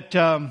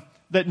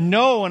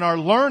know and are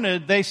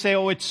learned, they say,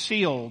 oh, it's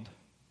sealed.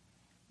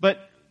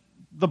 But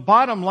the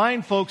bottom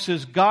line, folks,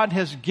 is God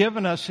has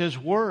given us His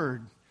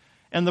Word.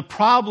 And the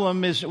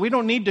problem is we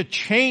don't need to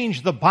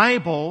change the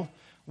Bible.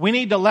 We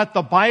need to let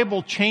the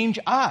Bible change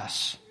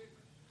us.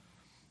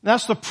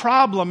 That's the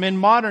problem in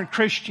modern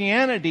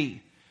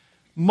Christianity.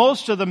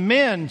 Most of the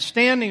men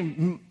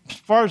standing, as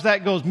far as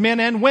that goes,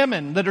 men and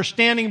women that are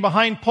standing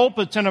behind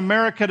pulpits in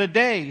America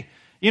today,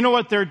 you know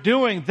what they're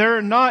doing?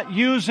 They're not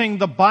using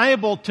the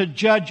Bible to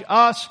judge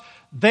us.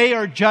 They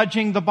are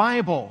judging the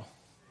Bible.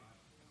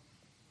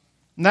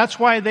 And that's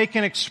why they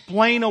can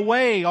explain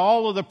away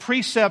all of the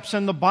precepts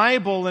in the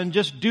Bible and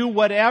just do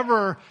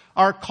whatever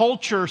our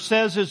culture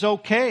says is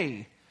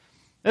okay.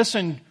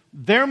 Listen,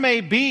 there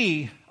may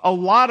be a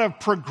lot of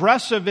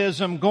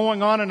progressivism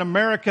going on in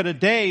America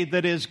today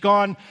that has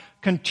gone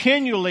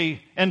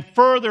continually and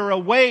further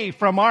away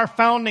from our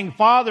founding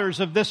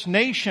fathers of this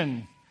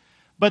nation.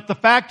 But the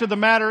fact of the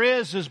matter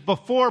is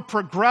before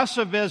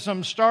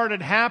progressivism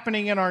started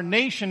happening in our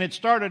nation, it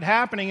started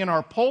happening in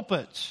our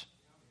pulpits.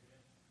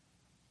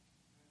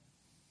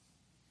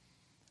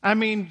 I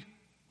mean,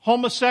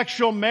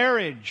 homosexual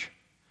marriage,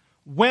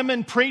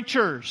 women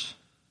preachers.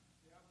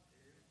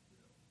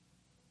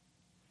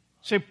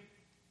 Say,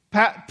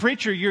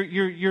 preacher,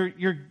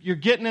 you're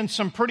getting in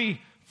some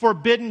pretty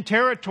forbidden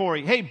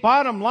territory. Hey,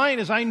 bottom line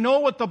is I know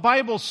what the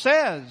Bible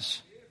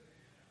says.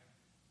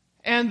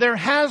 And there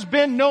has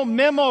been no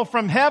memo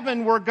from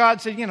heaven where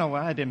God said, you know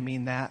what, I didn't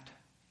mean that.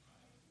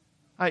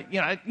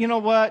 You know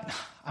what,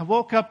 I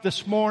woke up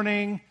this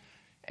morning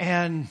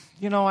and,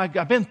 you know,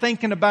 I've been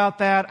thinking about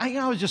that.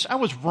 I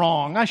was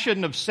wrong. I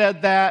shouldn't have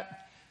said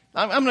that.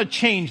 I'm going to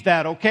change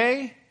that,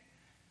 okay?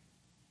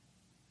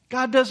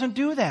 God doesn't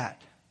do that.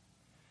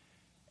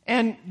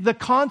 And the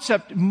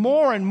concept,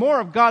 more and more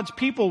of God's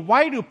people,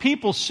 why do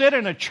people sit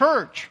in a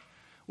church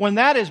when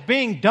that is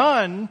being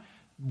done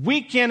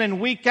week in and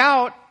week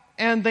out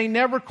and they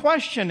never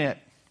question it?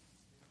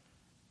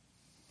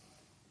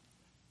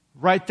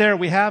 Right there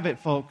we have it,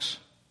 folks.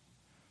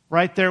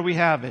 Right there we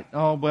have it.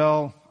 Oh,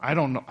 well, I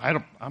don't know.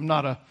 I'm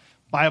not a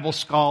Bible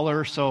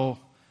scholar, so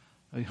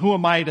who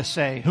am I to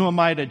say? Who am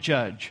I to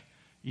judge?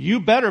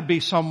 You better be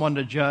someone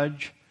to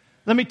judge.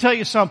 Let me tell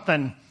you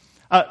something.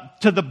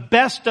 To the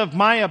best of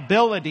my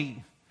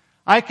ability,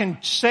 I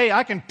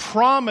can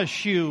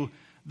promise you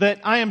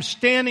that I am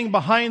standing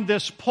behind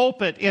this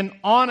pulpit in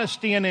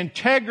honesty and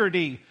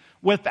integrity,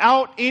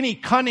 without any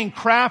cunning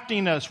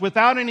craftiness,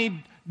 without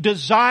any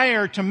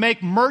desire to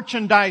make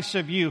merchandise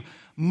of you.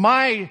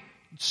 My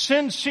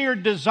sincere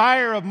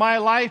desire of my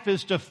life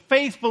is to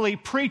faithfully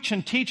preach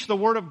and teach the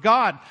Word of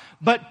God.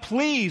 But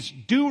please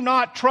do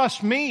not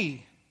trust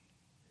me.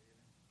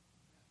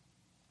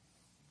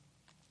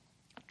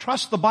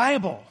 Trust the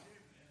Bible.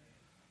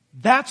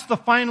 That's the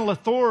final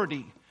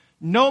authority.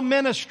 No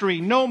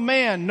ministry, no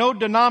man, no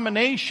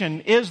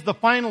denomination is the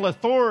final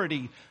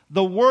authority.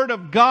 The Word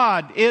of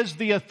God is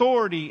the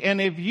authority. And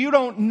if you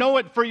don't know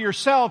it for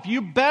yourself,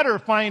 you better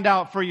find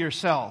out for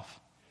yourself.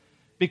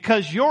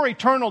 Because your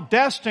eternal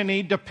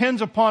destiny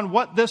depends upon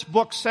what this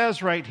book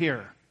says right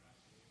here.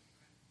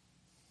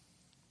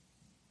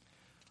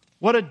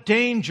 What a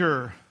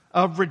danger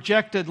of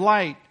rejected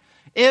light.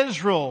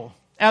 Israel,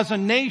 as a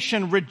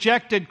nation,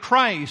 rejected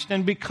Christ,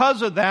 and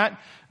because of that,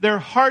 their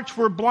hearts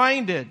were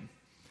blinded.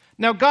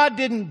 Now, God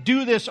didn't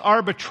do this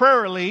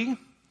arbitrarily.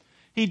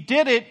 He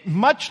did it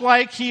much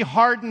like He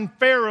hardened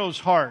Pharaoh's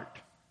heart.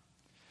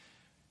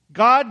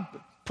 God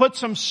put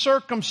some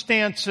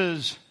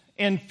circumstances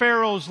in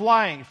Pharaoh's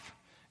life.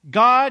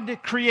 God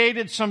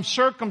created some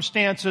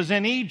circumstances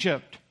in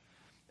Egypt,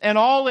 and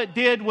all it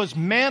did was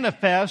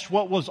manifest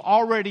what was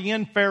already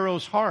in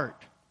Pharaoh's heart.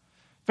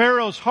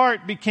 Pharaoh's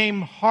heart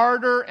became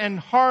harder and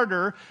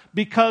harder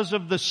because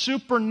of the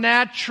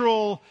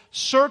supernatural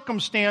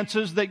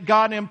circumstances that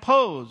God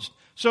imposed.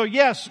 So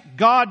yes,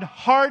 God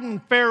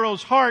hardened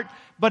Pharaoh's heart,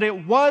 but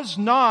it was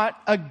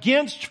not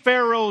against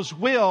Pharaoh's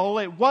will.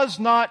 It was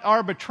not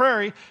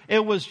arbitrary.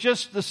 It was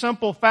just the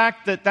simple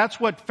fact that that's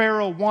what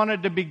Pharaoh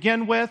wanted to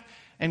begin with.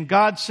 And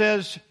God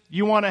says,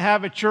 you want to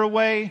have it your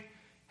way?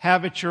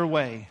 Have it your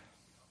way.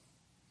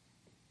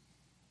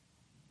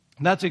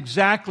 And that's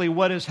exactly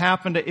what has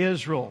happened to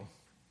Israel.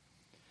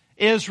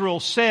 Israel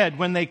said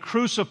when they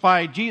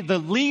crucified Jesus, the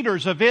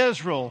leaders of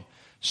Israel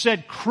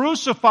said,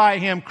 crucify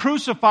Him,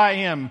 crucify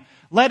Him.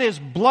 Let His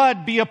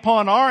blood be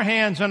upon our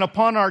hands and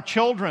upon our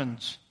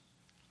children's.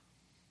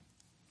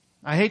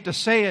 I hate to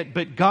say it,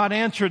 but God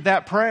answered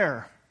that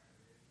prayer.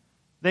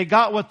 They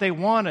got what they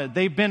wanted.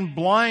 They've been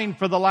blind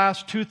for the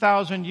last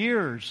 2,000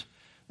 years.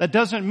 That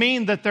doesn't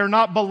mean that they're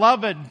not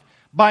beloved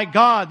by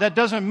God. That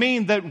doesn't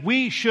mean that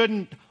we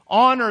shouldn't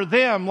honor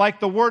them like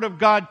the Word of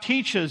God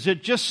teaches.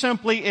 It just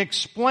simply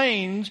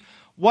explains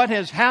what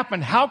has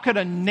happened. How could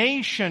a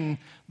nation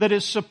that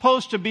is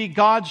supposed to be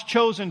God's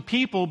chosen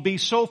people be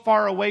so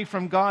far away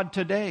from God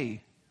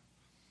today?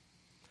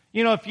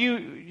 You know,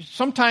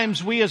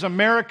 sometimes we as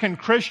American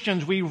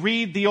Christians, we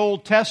read the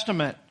Old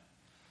Testament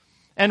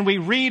and we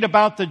read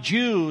about the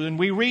Jews and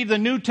we read the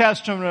New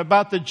Testament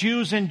about the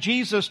Jews in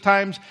Jesus'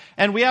 times,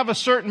 and we have a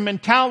certain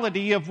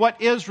mentality of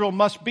what Israel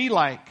must be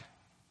like.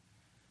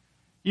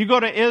 You go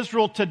to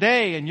Israel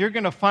today and you're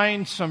going to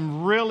find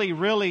some really,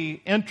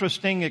 really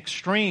interesting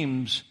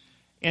extremes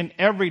in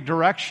every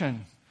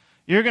direction.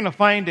 You're going to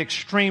find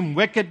extreme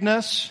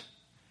wickedness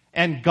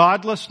and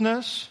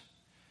godlessness.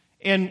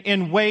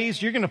 In ways,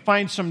 you're going to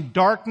find some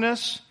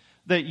darkness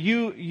that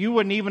you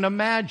wouldn't even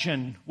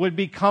imagine would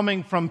be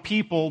coming from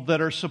people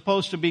that are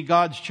supposed to be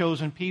God's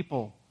chosen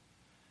people.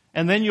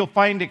 And then you'll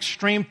find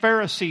extreme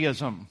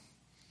Phariseeism.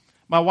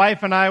 My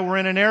wife and I were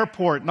in an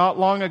airport not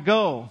long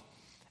ago,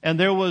 and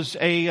there was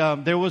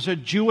a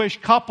Jewish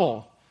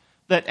couple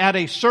that at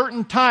a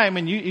certain time,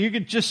 and you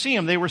could just see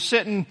them, they were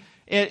sitting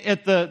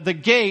at the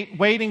gate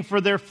waiting for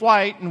their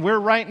flight, and we're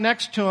right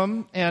next to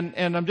them,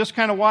 and I'm just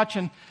kind of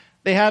watching.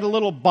 They had a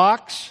little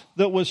box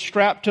that was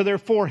strapped to their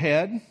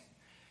forehead,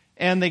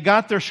 and they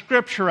got their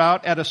scripture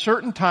out at a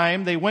certain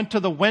time. They went to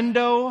the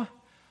window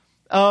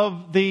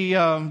of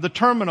the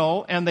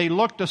terminal, and they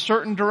looked a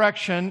certain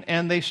direction,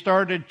 and they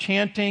started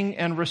chanting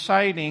and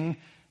reciting,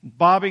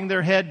 bobbing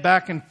their head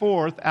back and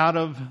forth out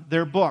of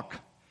their book.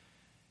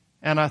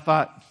 And I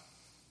thought,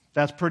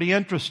 that's pretty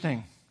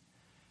interesting.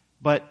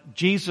 But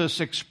Jesus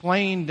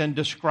explained and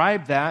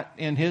described that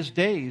in His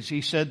days.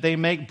 He said they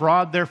make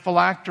broad their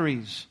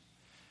phylacteries.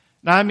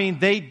 Now, I mean,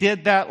 they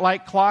did that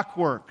like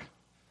clockwork.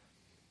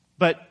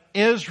 But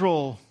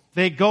Israel,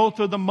 they go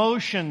through the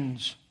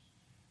motions,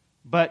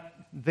 but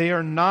they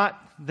are not,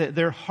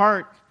 their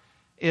heart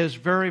is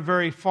very,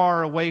 very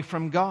far away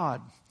from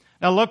God.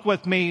 Now look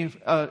with me,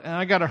 and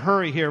I got to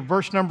hurry here.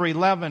 Verse number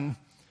 11.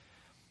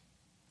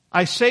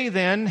 I say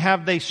then,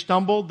 have they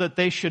stumbled that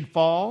they should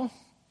fall?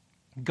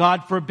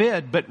 God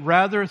forbid, but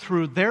rather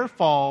through their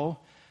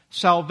fall,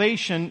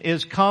 salvation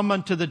is come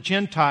unto the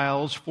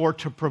Gentiles for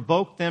to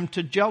provoke them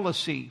to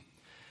jealousy.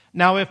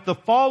 Now if the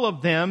fall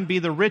of them be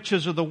the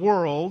riches of the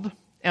world,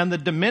 and the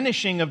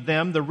diminishing of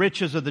them the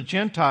riches of the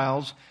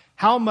Gentiles,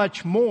 how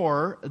much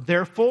more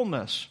their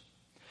fullness?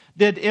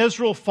 Did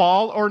Israel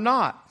fall or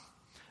not?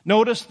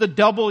 Notice the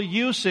double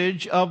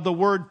usage of the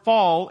word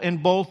fall in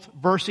both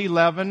verse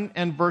 11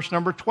 and verse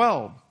number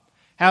 12.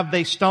 Have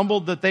they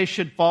stumbled that they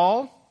should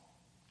fall?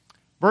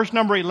 Verse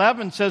number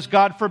 11 says,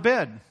 God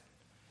forbid.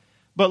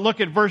 But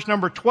look at verse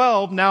number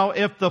 12. Now,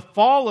 if the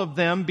fall of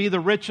them be the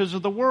riches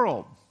of the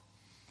world.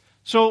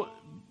 So,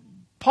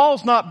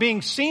 Paul's not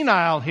being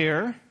senile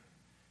here.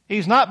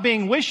 He's not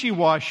being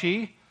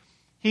wishy-washy.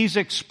 He's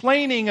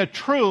explaining a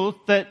truth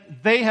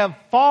that they have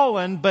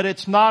fallen, but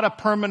it's not a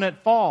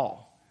permanent fall.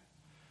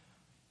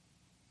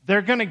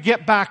 They're going to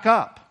get back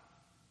up.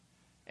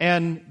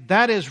 And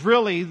that is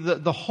really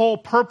the whole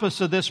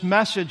purpose of this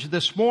message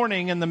this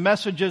morning and the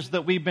messages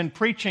that we've been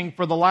preaching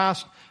for the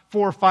last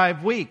 4 or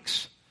 5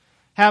 weeks.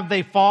 Have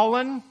they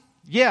fallen?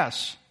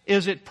 Yes.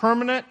 Is it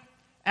permanent?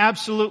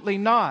 Absolutely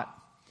not.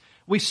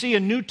 We see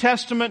a New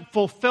Testament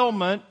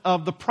fulfillment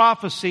of the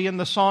prophecy in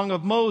the Song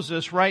of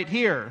Moses right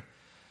here.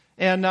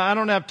 And I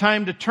don't have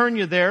time to turn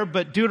you there,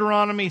 but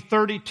Deuteronomy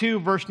 32,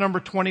 verse number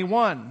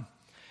 21.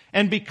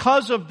 And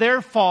because of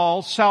their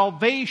fall,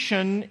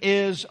 salvation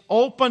is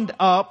opened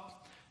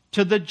up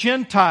to the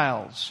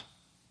Gentiles.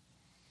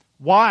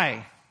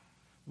 Why?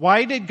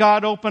 Why did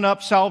God open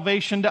up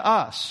salvation to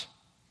us?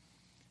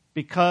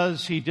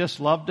 Because He just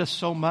loved us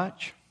so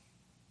much?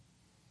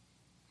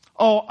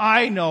 Oh,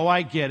 I know,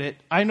 I get it.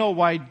 I know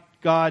why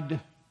God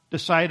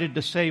decided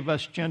to save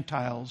us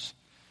Gentiles.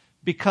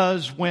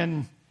 Because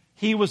when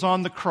He was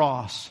on the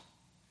cross,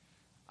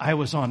 I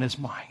was on His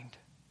mind.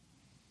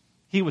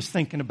 He was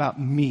thinking about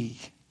me.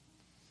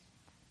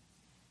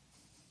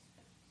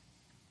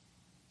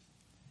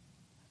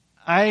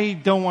 I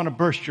don't want to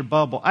burst your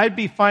bubble. I'd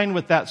be fine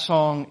with that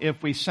song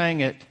if we sang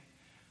it,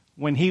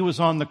 when He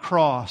was on the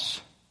cross,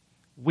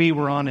 we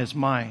were on His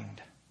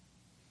mind.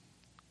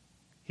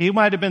 He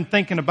might have been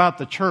thinking about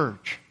the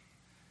church,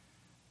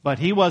 but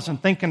He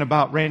wasn't thinking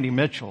about Randy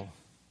Mitchell.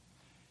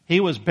 He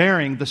was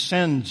bearing the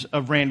sins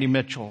of Randy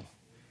Mitchell.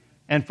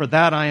 And for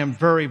that I am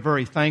very,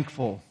 very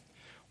thankful.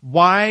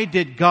 Why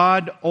did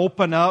God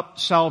open up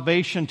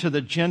salvation to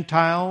the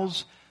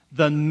Gentiles?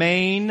 The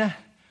main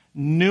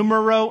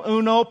numero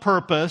uno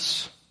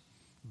purpose,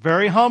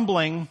 very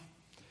humbling,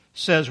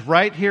 says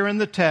right here in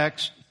the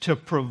text, to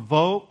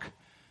provoke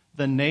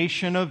the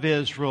nation of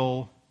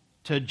Israel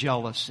to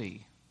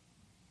jealousy.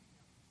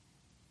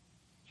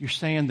 You're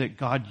saying that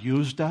God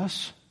used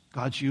us?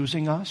 God's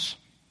using us?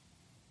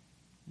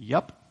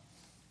 Yep.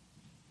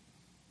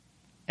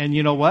 And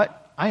you know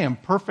what? I am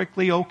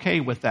perfectly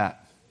okay with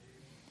that.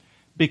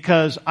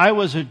 Because I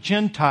was a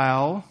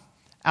Gentile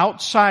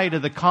outside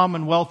of the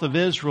commonwealth of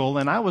Israel,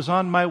 and I was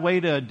on my way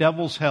to a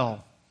devil's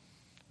hell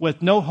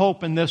with no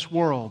hope in this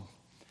world.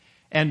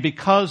 And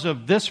because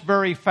of this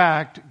very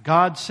fact,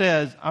 God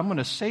says, I'm going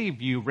to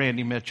save you,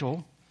 Randy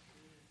Mitchell.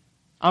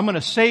 I'm going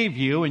to save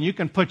you, and you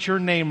can put your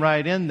name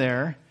right in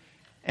there.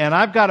 And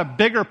I've got a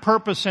bigger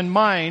purpose in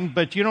mind,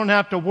 but you don't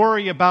have to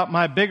worry about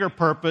my bigger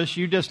purpose.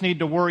 You just need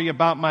to worry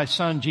about my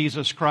Son,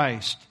 Jesus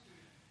Christ.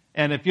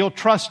 And if you'll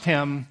trust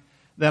Him,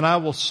 then I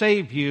will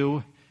save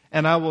you,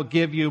 and I will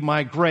give you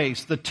my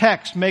grace. The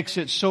text makes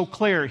it so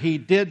clear. He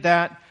did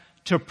that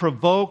to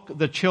provoke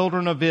the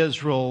children of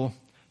Israel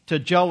to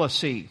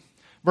jealousy.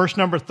 Verse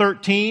number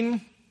 13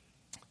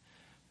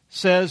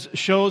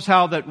 shows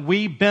how that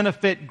we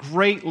benefit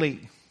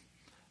greatly,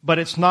 but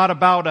it's not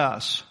about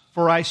us.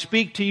 For I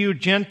speak to you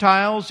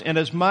Gentiles,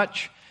 inasmuch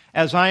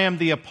as I am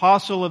the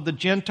apostle of the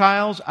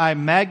Gentiles, I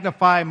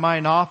magnify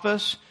mine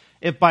office,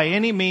 if by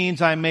any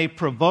means I may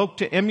provoke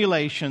to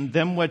emulation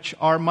them which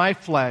are my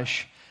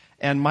flesh,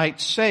 and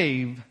might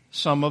save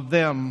some of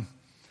them.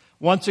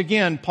 Once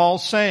again,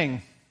 Paul's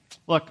saying,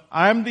 look,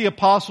 I'm the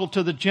apostle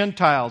to the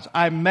Gentiles.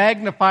 I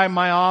magnify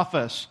my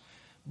office,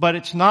 but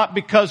it's not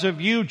because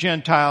of you,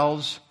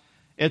 Gentiles.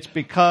 It's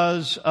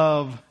because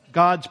of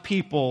God's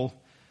people,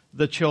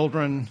 the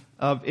children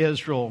of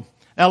Israel.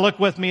 Now look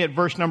with me at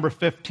verse number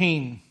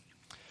 15.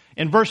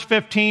 In verse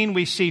 15,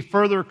 we see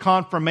further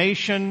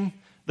confirmation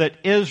that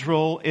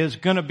Israel is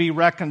going to be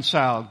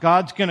reconciled.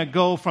 God's going to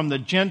go from the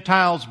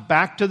Gentiles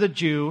back to the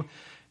Jew.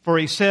 For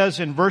he says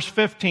in verse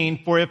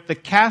 15, for if the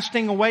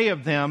casting away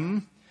of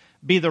them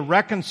be the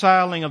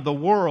reconciling of the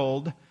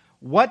world,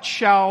 what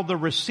shall the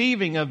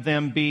receiving of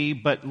them be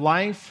but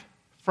life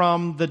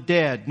from the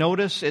dead?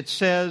 Notice it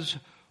says,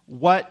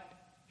 what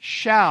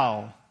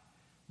shall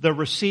the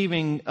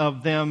receiving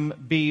of them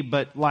be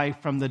but life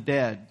from the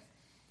dead?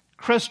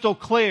 Crystal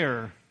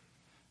clear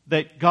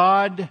that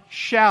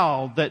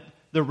that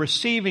the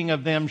receiving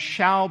of them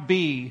shall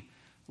be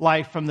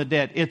life from the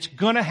dead. It's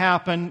going to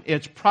happen.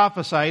 It's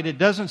prophesied. It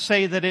doesn't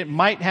say that it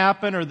might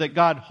happen or that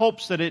God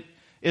hopes that it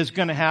is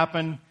going to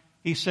happen.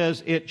 He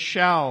says it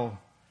shall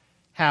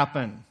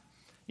happen.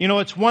 You know,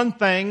 it's one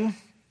thing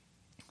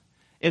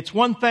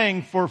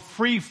for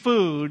free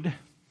food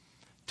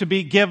to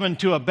be given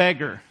to a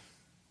beggar.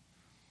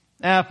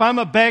 Now, if I'm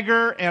a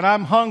beggar and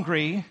I'm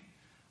hungry,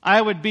 I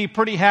would be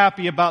pretty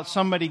happy about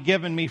somebody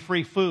giving me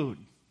free food.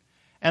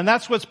 And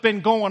that's what's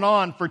been going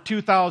on for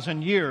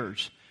 2,000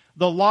 years.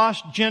 The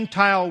lost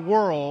Gentile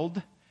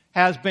world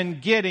has been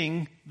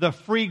getting the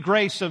free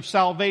grace of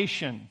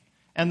salvation.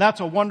 And that's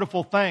a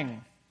wonderful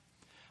thing.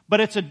 But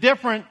it's a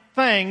different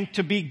thing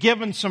to be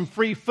given some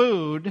free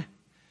food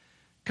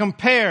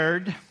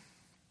compared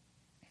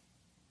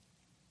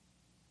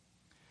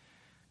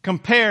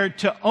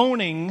to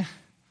owning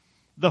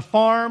the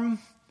farm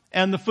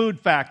and the food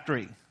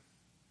factory.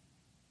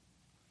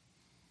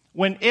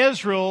 When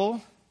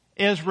Israel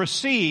is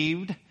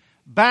received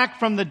back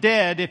from the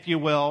dead, if you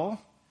will,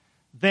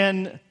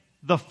 then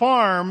the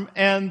farm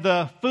and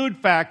the food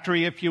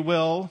factory, if you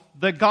will,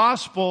 the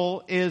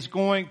gospel is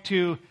going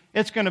to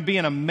be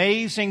an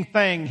amazing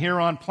thing here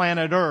on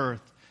planet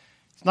Earth.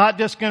 It's not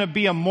just going to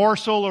be a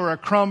morsel or a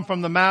crumb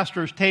from the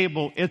master's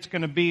table. It's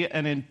going to be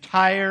an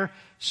entire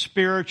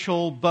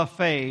spiritual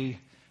buffet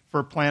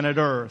for planet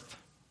Earth.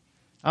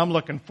 I'm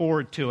looking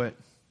forward to it.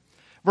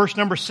 Verse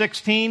number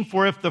 16,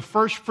 for if the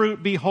first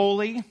fruit be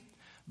holy,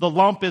 the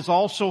lump is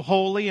also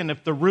holy, and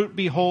if the root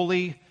be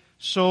holy,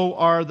 so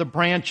are the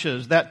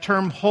branches. That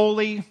term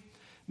holy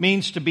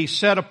means to be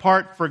set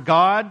apart for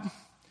God.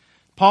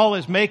 Paul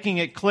is making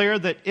it clear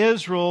that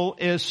Israel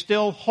is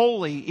still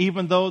holy,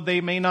 even though they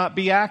may not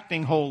be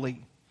acting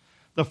holy.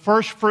 The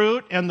first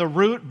fruit and the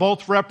root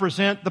both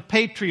represent the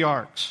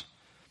patriarchs.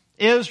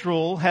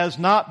 Israel has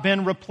not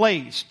been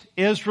replaced.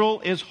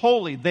 Israel is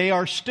holy. They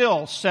are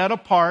still set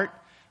apart.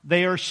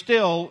 They are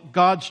still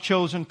God's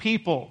chosen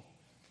people.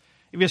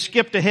 If you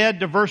skipped ahead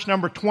to verse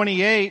number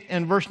 28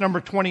 and verse number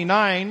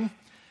 29,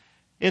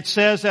 it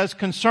says, as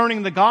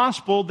concerning the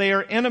gospel, they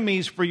are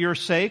enemies for your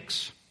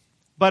sakes,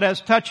 but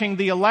as touching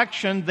the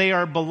election, they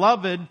are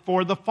beloved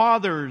for the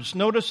fathers.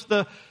 Notice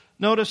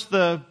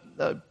the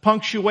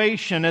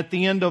punctuation at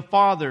the end of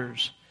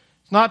fathers.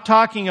 It's not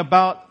talking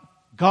about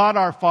God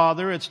our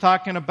Father. It's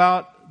talking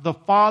about the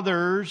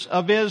fathers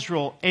of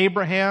Israel,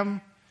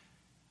 Abraham,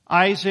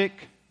 Isaac,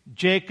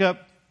 Jacob,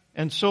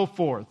 and so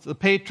forth, the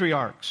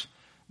patriarchs.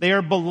 They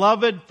are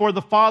beloved for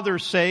the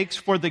fathers' sakes,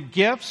 for the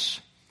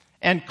gifts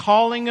and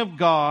calling of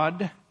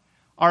God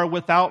are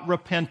without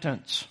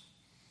repentance.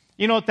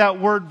 You know what that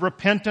word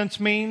repentance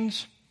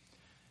means?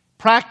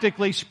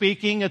 Practically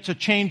speaking, it's a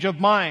change of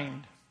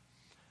mind.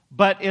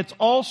 But it's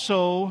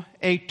also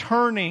a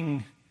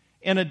turning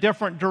in a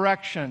different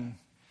direction.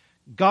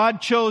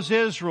 God chose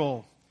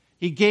Israel.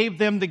 He gave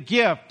them the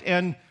gift,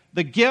 and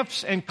the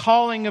gifts and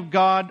calling of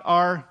God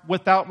are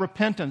without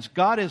repentance.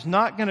 God is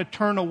not going to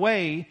turn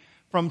away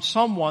from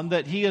someone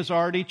that He has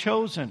already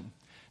chosen.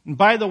 And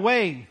by the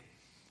way,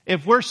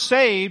 If we're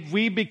saved,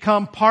 we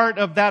become part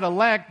of that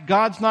elect.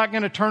 God's not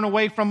going to turn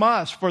away from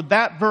us for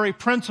that very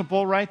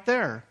principle right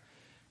there.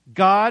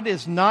 God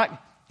is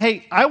not,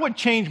 hey, I would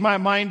change my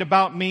mind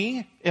about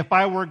me if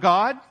I were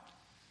God,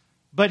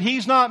 but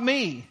He's not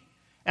me.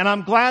 And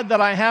I'm glad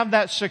that I have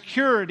that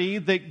security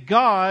that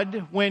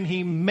God, when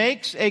He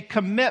makes a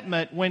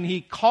commitment, when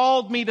He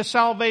called me to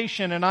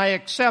salvation and I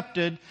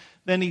accepted,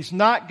 then He's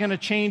not going to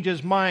change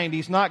His mind.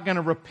 He's not going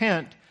to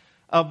repent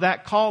of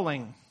that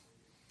calling.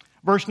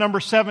 Verse number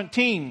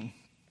 17,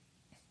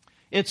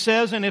 it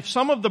says, "And if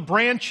some of the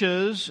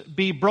branches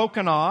be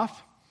broken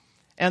off,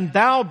 and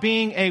thou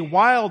being a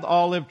wild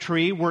olive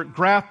tree wert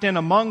grafted in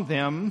among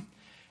them,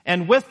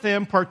 and with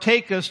them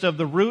partakest of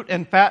the root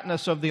and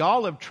fatness of the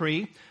olive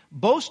tree,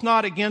 boast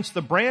not against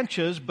the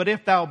branches, but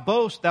if thou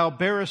boast, thou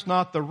bearest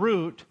not the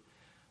root,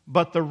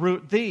 but the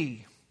root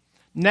thee."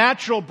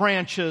 Natural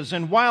branches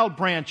and wild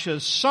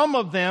branches, some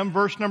of them,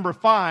 verse number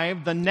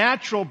 5, the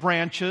natural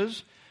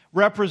branches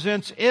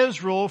represents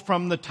Israel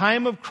from the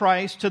time of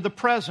Christ to the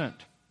present.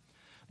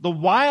 The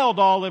wild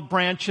olive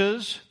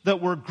branches that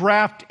were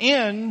grafted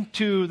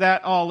into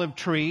that olive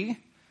tree,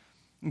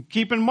 and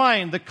keep in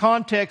mind the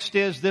context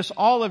is this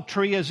olive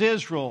tree is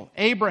Israel,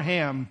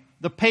 Abraham,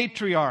 the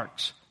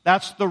patriarchs.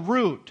 That's the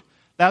root.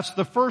 That's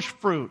the first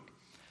fruit.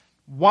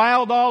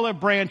 Wild olive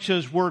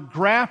branches were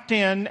grafted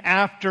in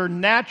after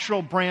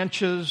natural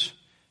branches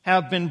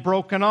have been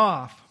broken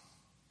off.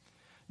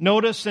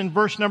 Notice in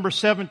verse number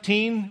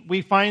 17,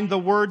 we find the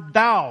word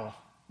thou.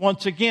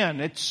 Once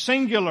again, it's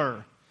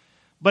singular,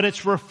 but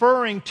it's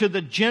referring to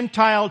the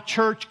Gentile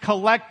church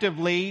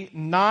collectively,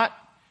 not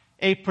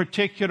a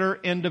particular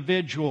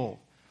individual.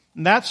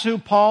 And that's who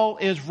Paul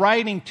is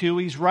writing to.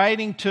 He's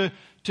writing to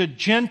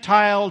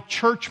Gentile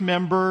church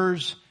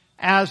members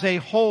as a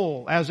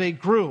whole, as a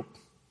group.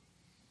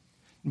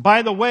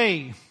 By the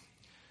way,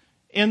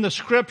 in the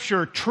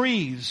Scripture,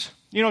 trees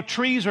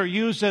are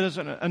used as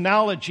an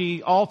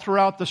analogy all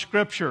throughout the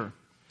Scripture.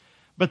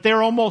 But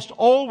they're almost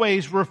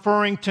always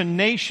referring to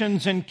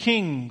nations and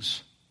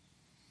kings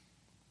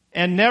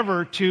and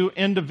never to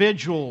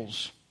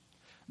individuals.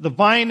 The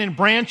vine and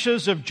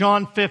branches of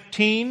John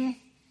 15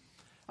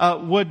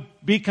 would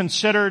be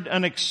considered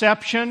an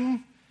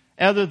exception.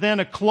 Other than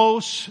a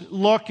close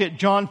look at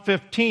John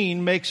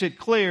 15 makes it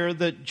clear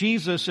that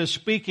Jesus is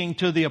speaking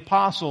to the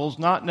apostles,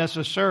 not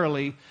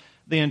necessarily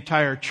the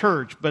entire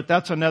church, but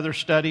that's another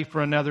study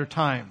for another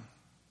time.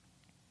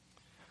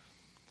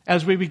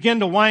 As we begin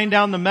to wind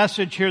down the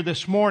message here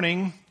this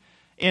morning,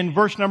 in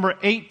verse number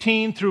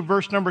 18 through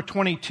verse number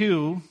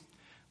 22,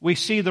 we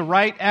see the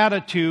right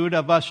attitude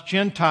of us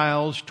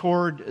Gentiles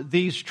toward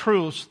these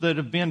truths that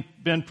have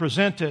been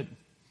presented.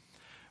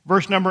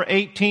 Verse number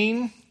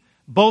 18,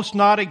 "Boast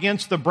not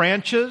against the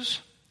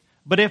branches,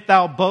 but if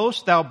thou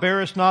boast, thou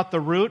bearest not the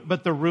root,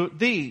 but the root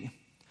thee.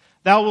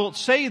 Thou wilt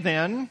say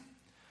then,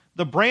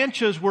 the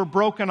branches were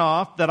broken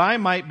off that I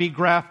might be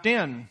grafted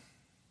in.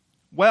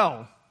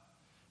 Well,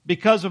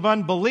 because of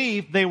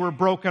unbelief they were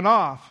broken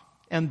off,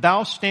 and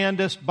thou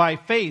standest by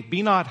faith.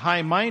 Be not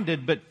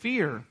high-minded, but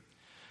fear.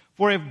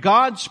 For if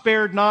God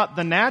spared not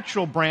the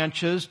natural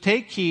branches,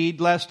 take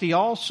heed lest He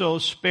also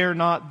spare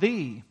not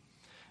thee.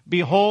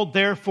 Behold,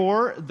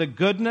 therefore, the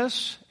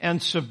goodness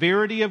and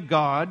severity of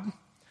God,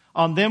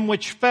 on them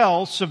which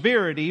fell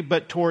severity,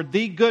 but toward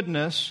thee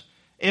goodness,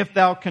 if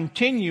thou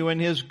continue in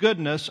His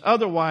goodness,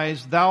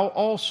 otherwise thou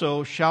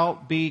also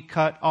shalt be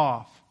cut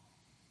off."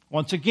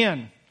 Once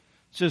again,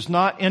 this is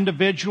not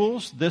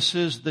individuals. This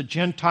is the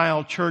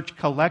Gentile church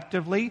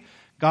collectively.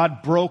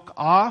 God broke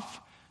off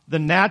the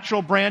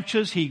natural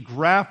branches. He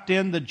grafted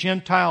in the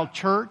Gentile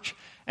church.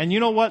 And you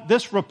know what?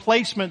 This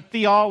replacement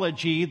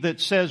theology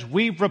that says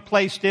we've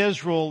replaced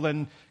Israel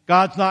and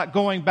God's not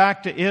going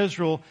back to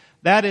Israel,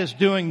 that is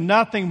doing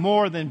nothing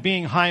more than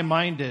being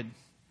high-minded.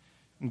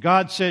 And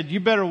God said, you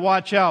better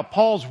watch out.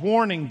 Paul's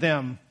warning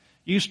them.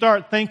 You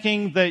start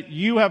thinking that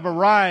you have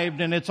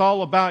arrived and it's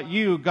all about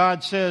you.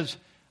 God says,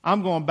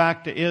 I'm going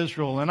back to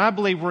Israel. And I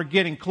believe we're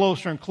getting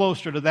closer and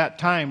closer to that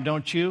time,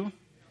 don't you?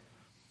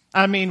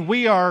 I mean,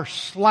 we are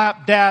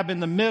slap dab in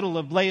the middle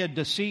of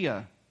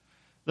Laodicea.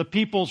 The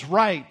people's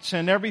rights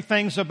and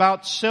everything's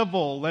about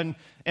civil and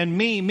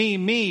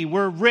me.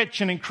 We're rich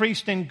and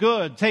increased in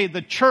goods. Hey,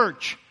 the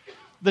church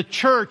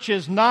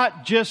is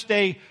not just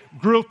a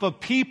group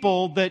of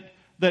people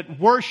that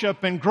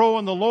worship and grow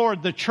in the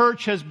Lord. The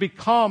church has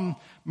become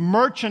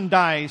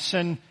merchandise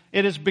and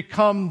it has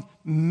become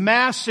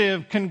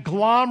massive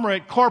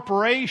conglomerate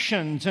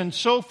corporations and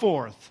so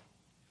forth.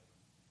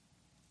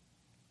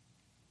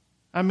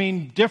 I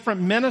mean,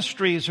 different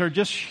ministries are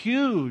just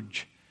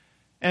huge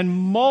and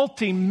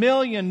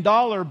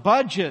multi-million-dollar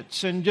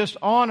budgets and just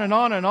on and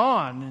on and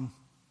on. And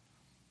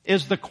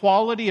is the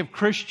quality of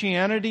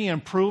Christianity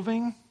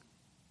improving?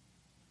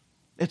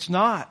 It's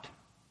not.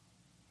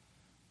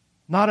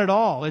 Not at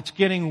all. It's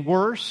getting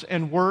worse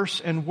and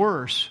worse and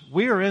worse.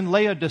 We are in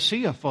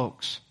Laodicea,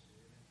 folks.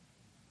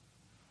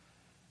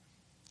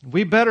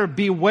 We better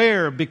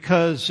beware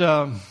because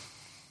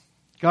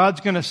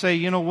God's going to say,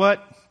 you know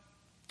what?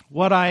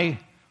 What I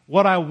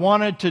what I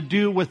wanted to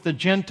do with the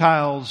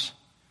Gentiles,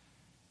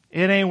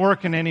 it ain't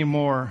working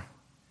anymore.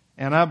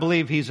 And I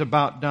believe he's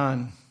about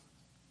done.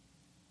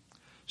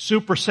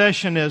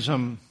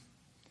 Supersessionism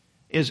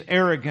is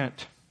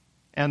arrogant,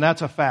 and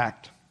that's a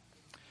fact.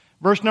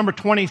 Verse number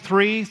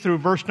 23 through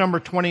verse number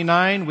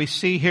 29, we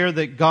see here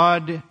that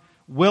God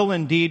will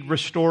indeed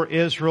restore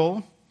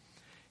Israel.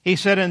 He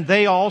said, and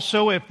they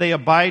also, if they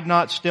abide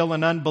not still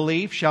in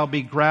unbelief, shall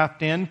be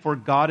grafted in, for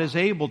God is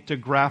able to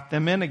graft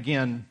them in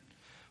again.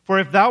 For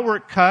if thou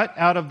wert cut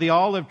out of the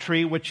olive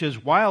tree, which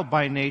is wild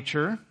by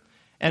nature,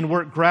 and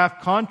wert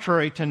grafted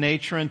contrary to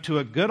nature into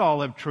a good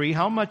olive tree,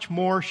 how much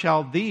more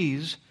shall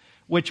these,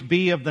 which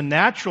be of the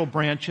natural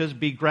branches,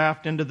 be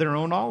grafted into their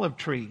own olive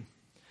tree?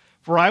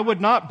 For I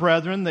would not,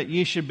 brethren, that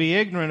ye should be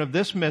ignorant of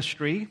this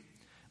mystery,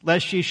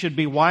 lest ye should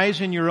be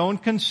wise in your own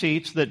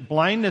conceits, that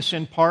blindness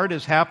in part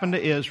has happened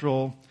to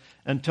Israel,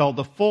 until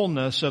the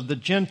fullness of the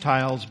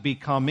Gentiles be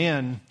come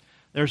in.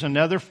 There's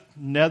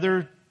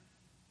another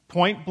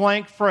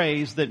point-blank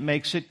phrase that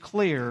makes it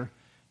clear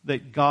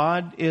that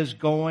God is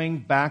going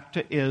back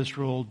to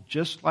Israel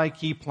just like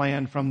He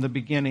planned from the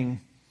beginning.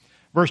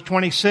 Verse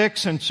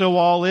 26, and so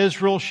all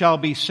Israel shall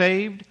be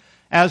saved.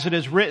 As it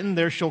is written,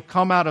 there shall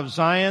come out of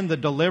Zion the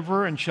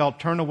deliverer, and shall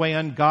turn away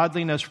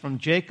ungodliness from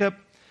Jacob.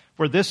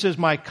 For this is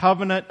my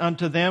covenant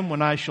unto them,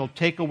 when I shall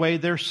take away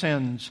their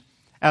sins.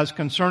 As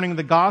concerning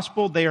the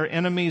gospel, they are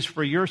enemies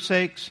for your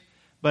sakes,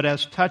 but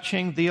as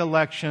touching the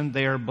election,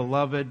 they are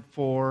beloved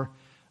for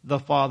the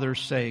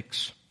Father's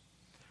sakes.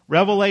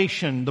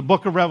 Revelation, the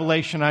book of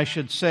Revelation, I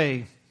should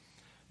say,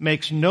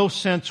 makes no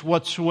sense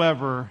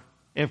whatsoever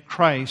if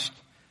Christ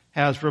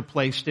has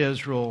replaced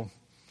Israel.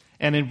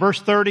 And in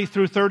verse 30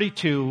 through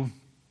 32,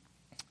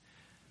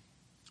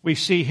 we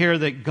see here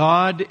that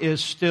God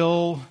is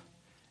still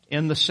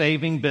in the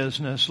saving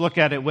business. Look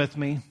at it with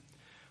me.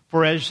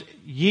 For as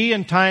ye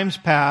in times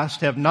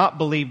past have not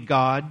believed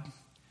God,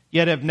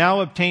 yet have now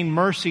obtained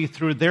mercy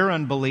through their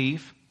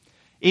unbelief,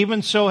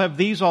 even so have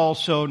these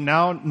also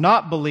now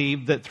not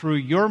believed, that through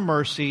your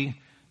mercy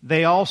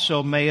they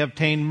also may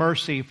obtain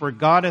mercy. For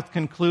God hath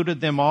concluded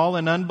them all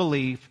in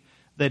unbelief,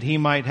 that He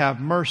might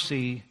have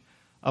mercy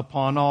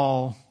upon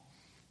all.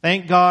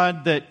 Thank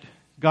God that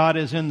God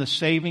is in the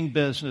saving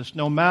business.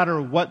 No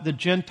matter what the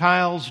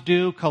Gentiles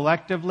do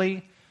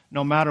collectively,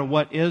 no matter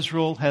what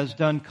Israel has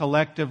done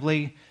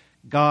collectively,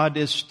 God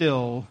is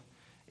still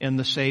in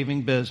the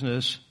saving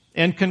business.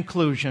 In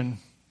conclusion,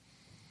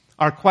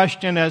 our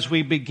question as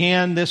we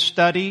began this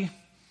study,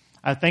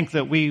 I think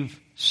that we've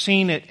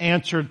seen it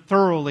answered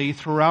thoroughly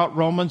throughout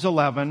Romans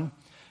 11.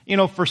 You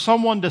know, for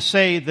someone to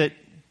say that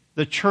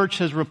the church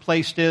has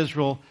replaced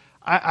Israel,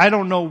 I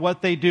don't know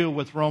what they do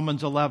with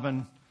Romans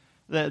 11.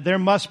 There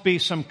must be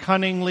some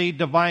cunningly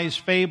devised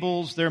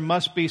fables. There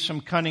must be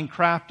some cunning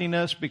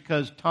craftiness,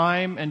 because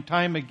time and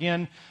time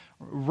again,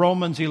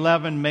 Romans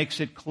 11 makes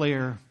it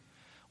clear.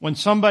 When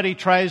somebody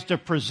tries to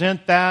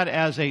present that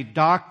as a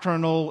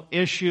doctrinal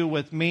issue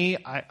with me,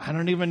 I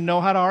don't even know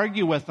how to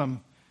argue with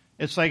them.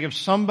 It's like if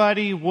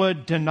somebody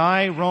would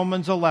deny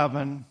Romans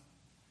 11,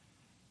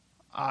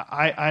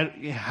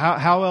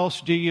 how else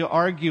do you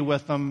argue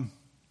with them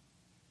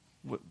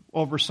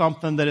over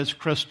something that is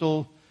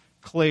crystal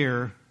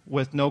clear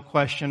with no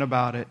question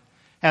about it?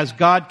 Has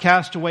God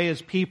cast away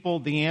His people?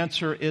 The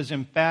answer is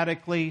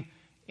emphatically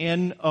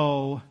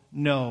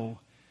no.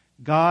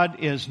 God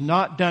is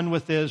not done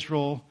with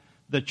Israel.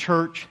 The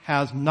church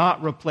has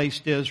not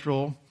replaced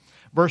Israel.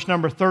 Verse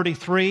number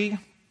 33,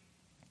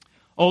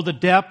 oh, the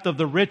depth of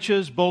the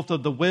riches, both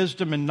of the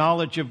wisdom and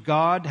knowledge of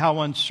God, how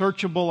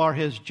unsearchable are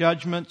His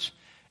judgments,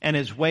 and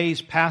His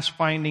ways past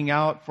finding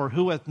out. For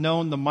who hath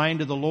known the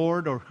mind of the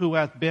Lord, or who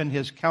hath been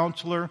His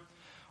counselor,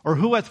 or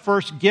who hath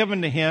first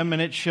given to Him,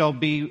 and it shall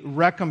be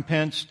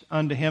recompensed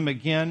unto Him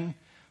again?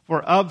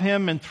 For of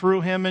Him, and through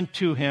Him, and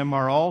to Him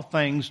are all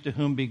things, to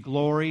whom be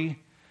glory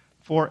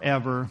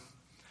forever.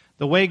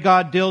 The way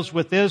God deals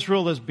with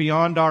Israel is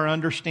beyond our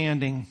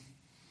understanding.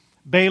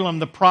 Balaam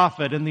the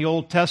prophet in the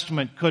Old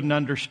Testament couldn't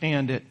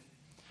understand it.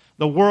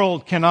 The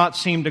world cannot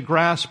seem to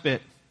grasp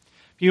it.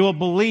 If you will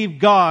believe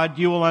God,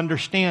 you will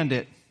understand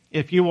it.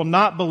 If you will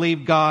not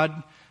believe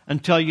God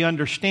until you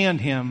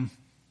understand Him,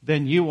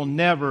 then you will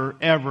never,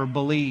 ever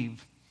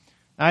believe.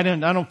 I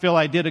don't feel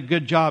I did a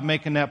good job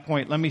making that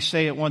point. Let me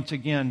say it once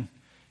again.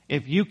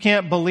 If you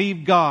can't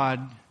believe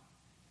God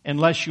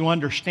unless you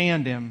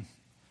understand Him,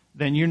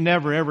 then you're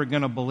never, ever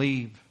going to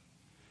believe.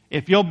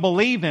 If you'll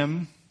believe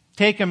Him,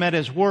 take Him at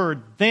His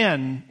word,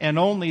 then and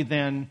only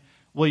then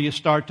will you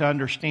start to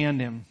understand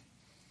Him.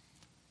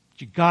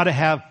 But you've got to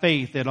have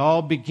faith. It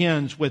all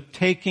begins with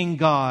taking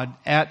God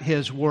at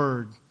His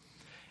word.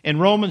 In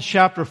Romans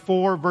chapter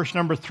 4, verse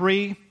number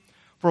 3,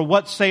 for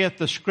what saith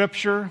the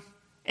Scripture?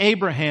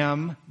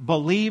 Abraham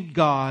believed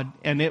God,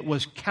 and it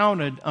was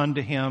counted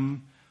unto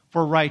him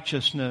for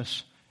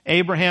righteousness.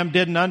 Abraham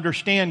didn't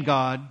understand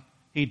God.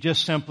 He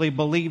just simply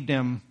believed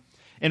Him.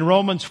 In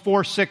Romans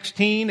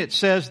 4:16, it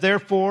says,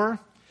 therefore,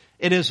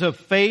 it is of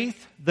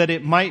faith that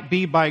it might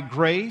be by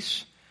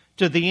grace,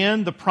 to the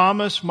end the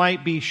promise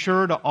might be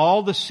sure to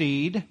all the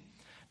seed,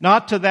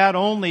 not to that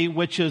only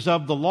which is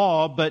of the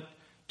law, but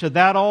to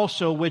that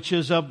also which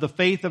is of the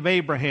faith of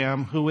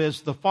Abraham, who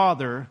is the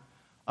father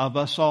of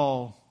us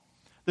all.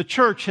 The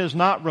church has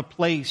not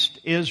replaced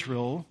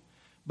Israel,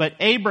 but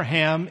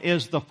Abraham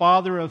is the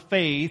father of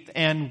faith,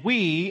 and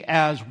we,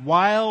 as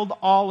wild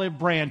olive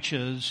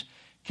branches,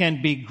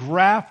 can be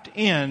grafted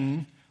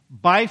in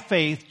by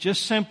faith,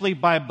 just simply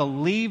by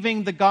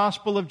believing the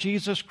gospel of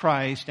Jesus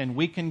Christ, and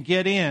we can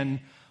get in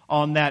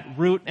on that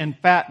root and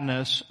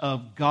fatness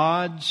of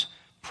God's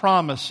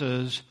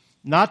promises,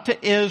 not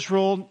to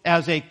Israel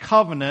as a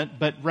covenant,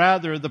 but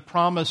rather the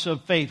promise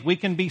of faith. We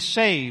can be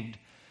saved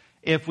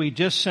if we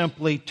just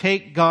simply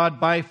take God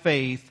by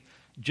faith,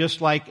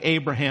 just like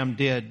Abraham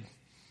did.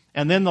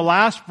 And then the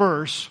last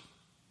verse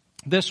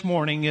this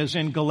morning is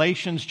in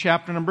Galatians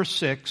chapter number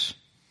 6.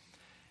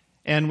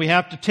 And we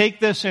have to take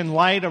this in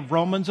light of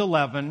Romans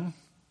 11.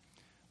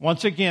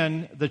 Once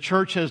again, the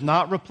church has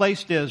not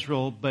replaced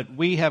Israel, but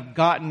we have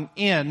gotten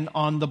in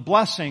on the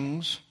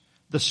blessings,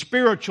 the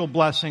spiritual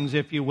blessings,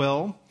 if you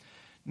will.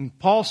 And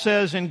Paul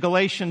says in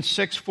Galatians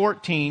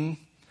 6:14,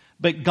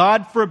 "But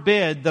God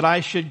forbid that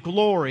I should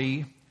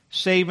glory,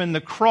 save in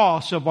the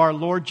cross of our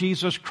Lord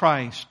Jesus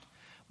Christ,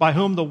 by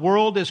whom the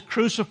world is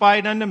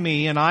crucified unto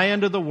me, and I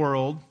unto the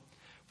world.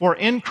 For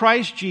in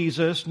Christ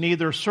Jesus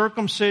neither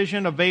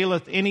circumcision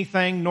availeth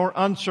anything, nor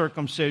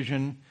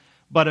uncircumcision,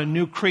 but a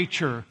new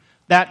creature."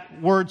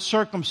 That word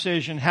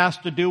circumcision has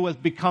to do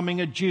with becoming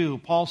a Jew.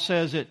 Paul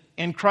says that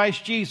in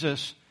Christ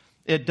Jesus,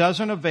 it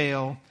doesn't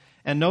avail.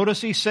 And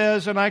notice he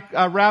says, and I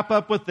wrap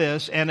up with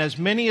this, "And as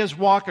many as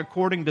walk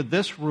according to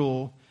this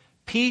rule,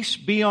 peace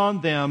be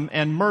on them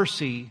and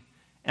mercy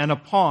and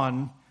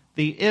upon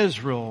the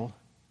Israel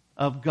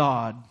of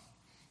God."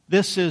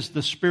 This is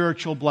the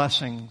spiritual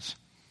blessings.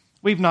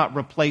 We've not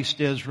replaced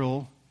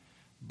Israel,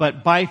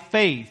 but by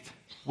faith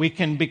we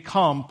can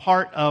become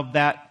part of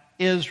that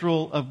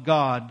Israel of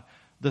God,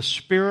 the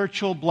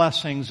spiritual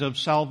blessings of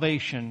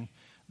salvation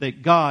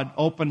that God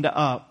opened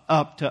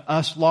up to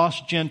us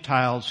lost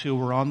Gentiles who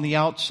were on the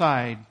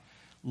outside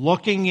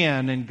looking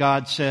in, and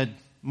God said,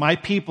 "My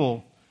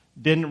people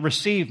didn't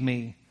receive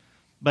me,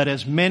 but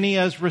as many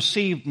as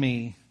received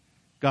me,"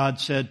 God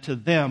said, "to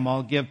them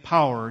I'll give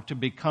power to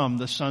become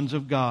the sons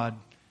of God,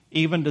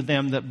 even to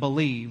them that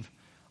believe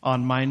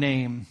on my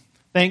name."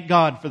 Thank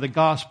God for the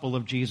gospel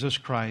of Jesus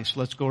Christ.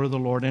 Let's go to the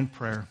Lord in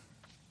prayer.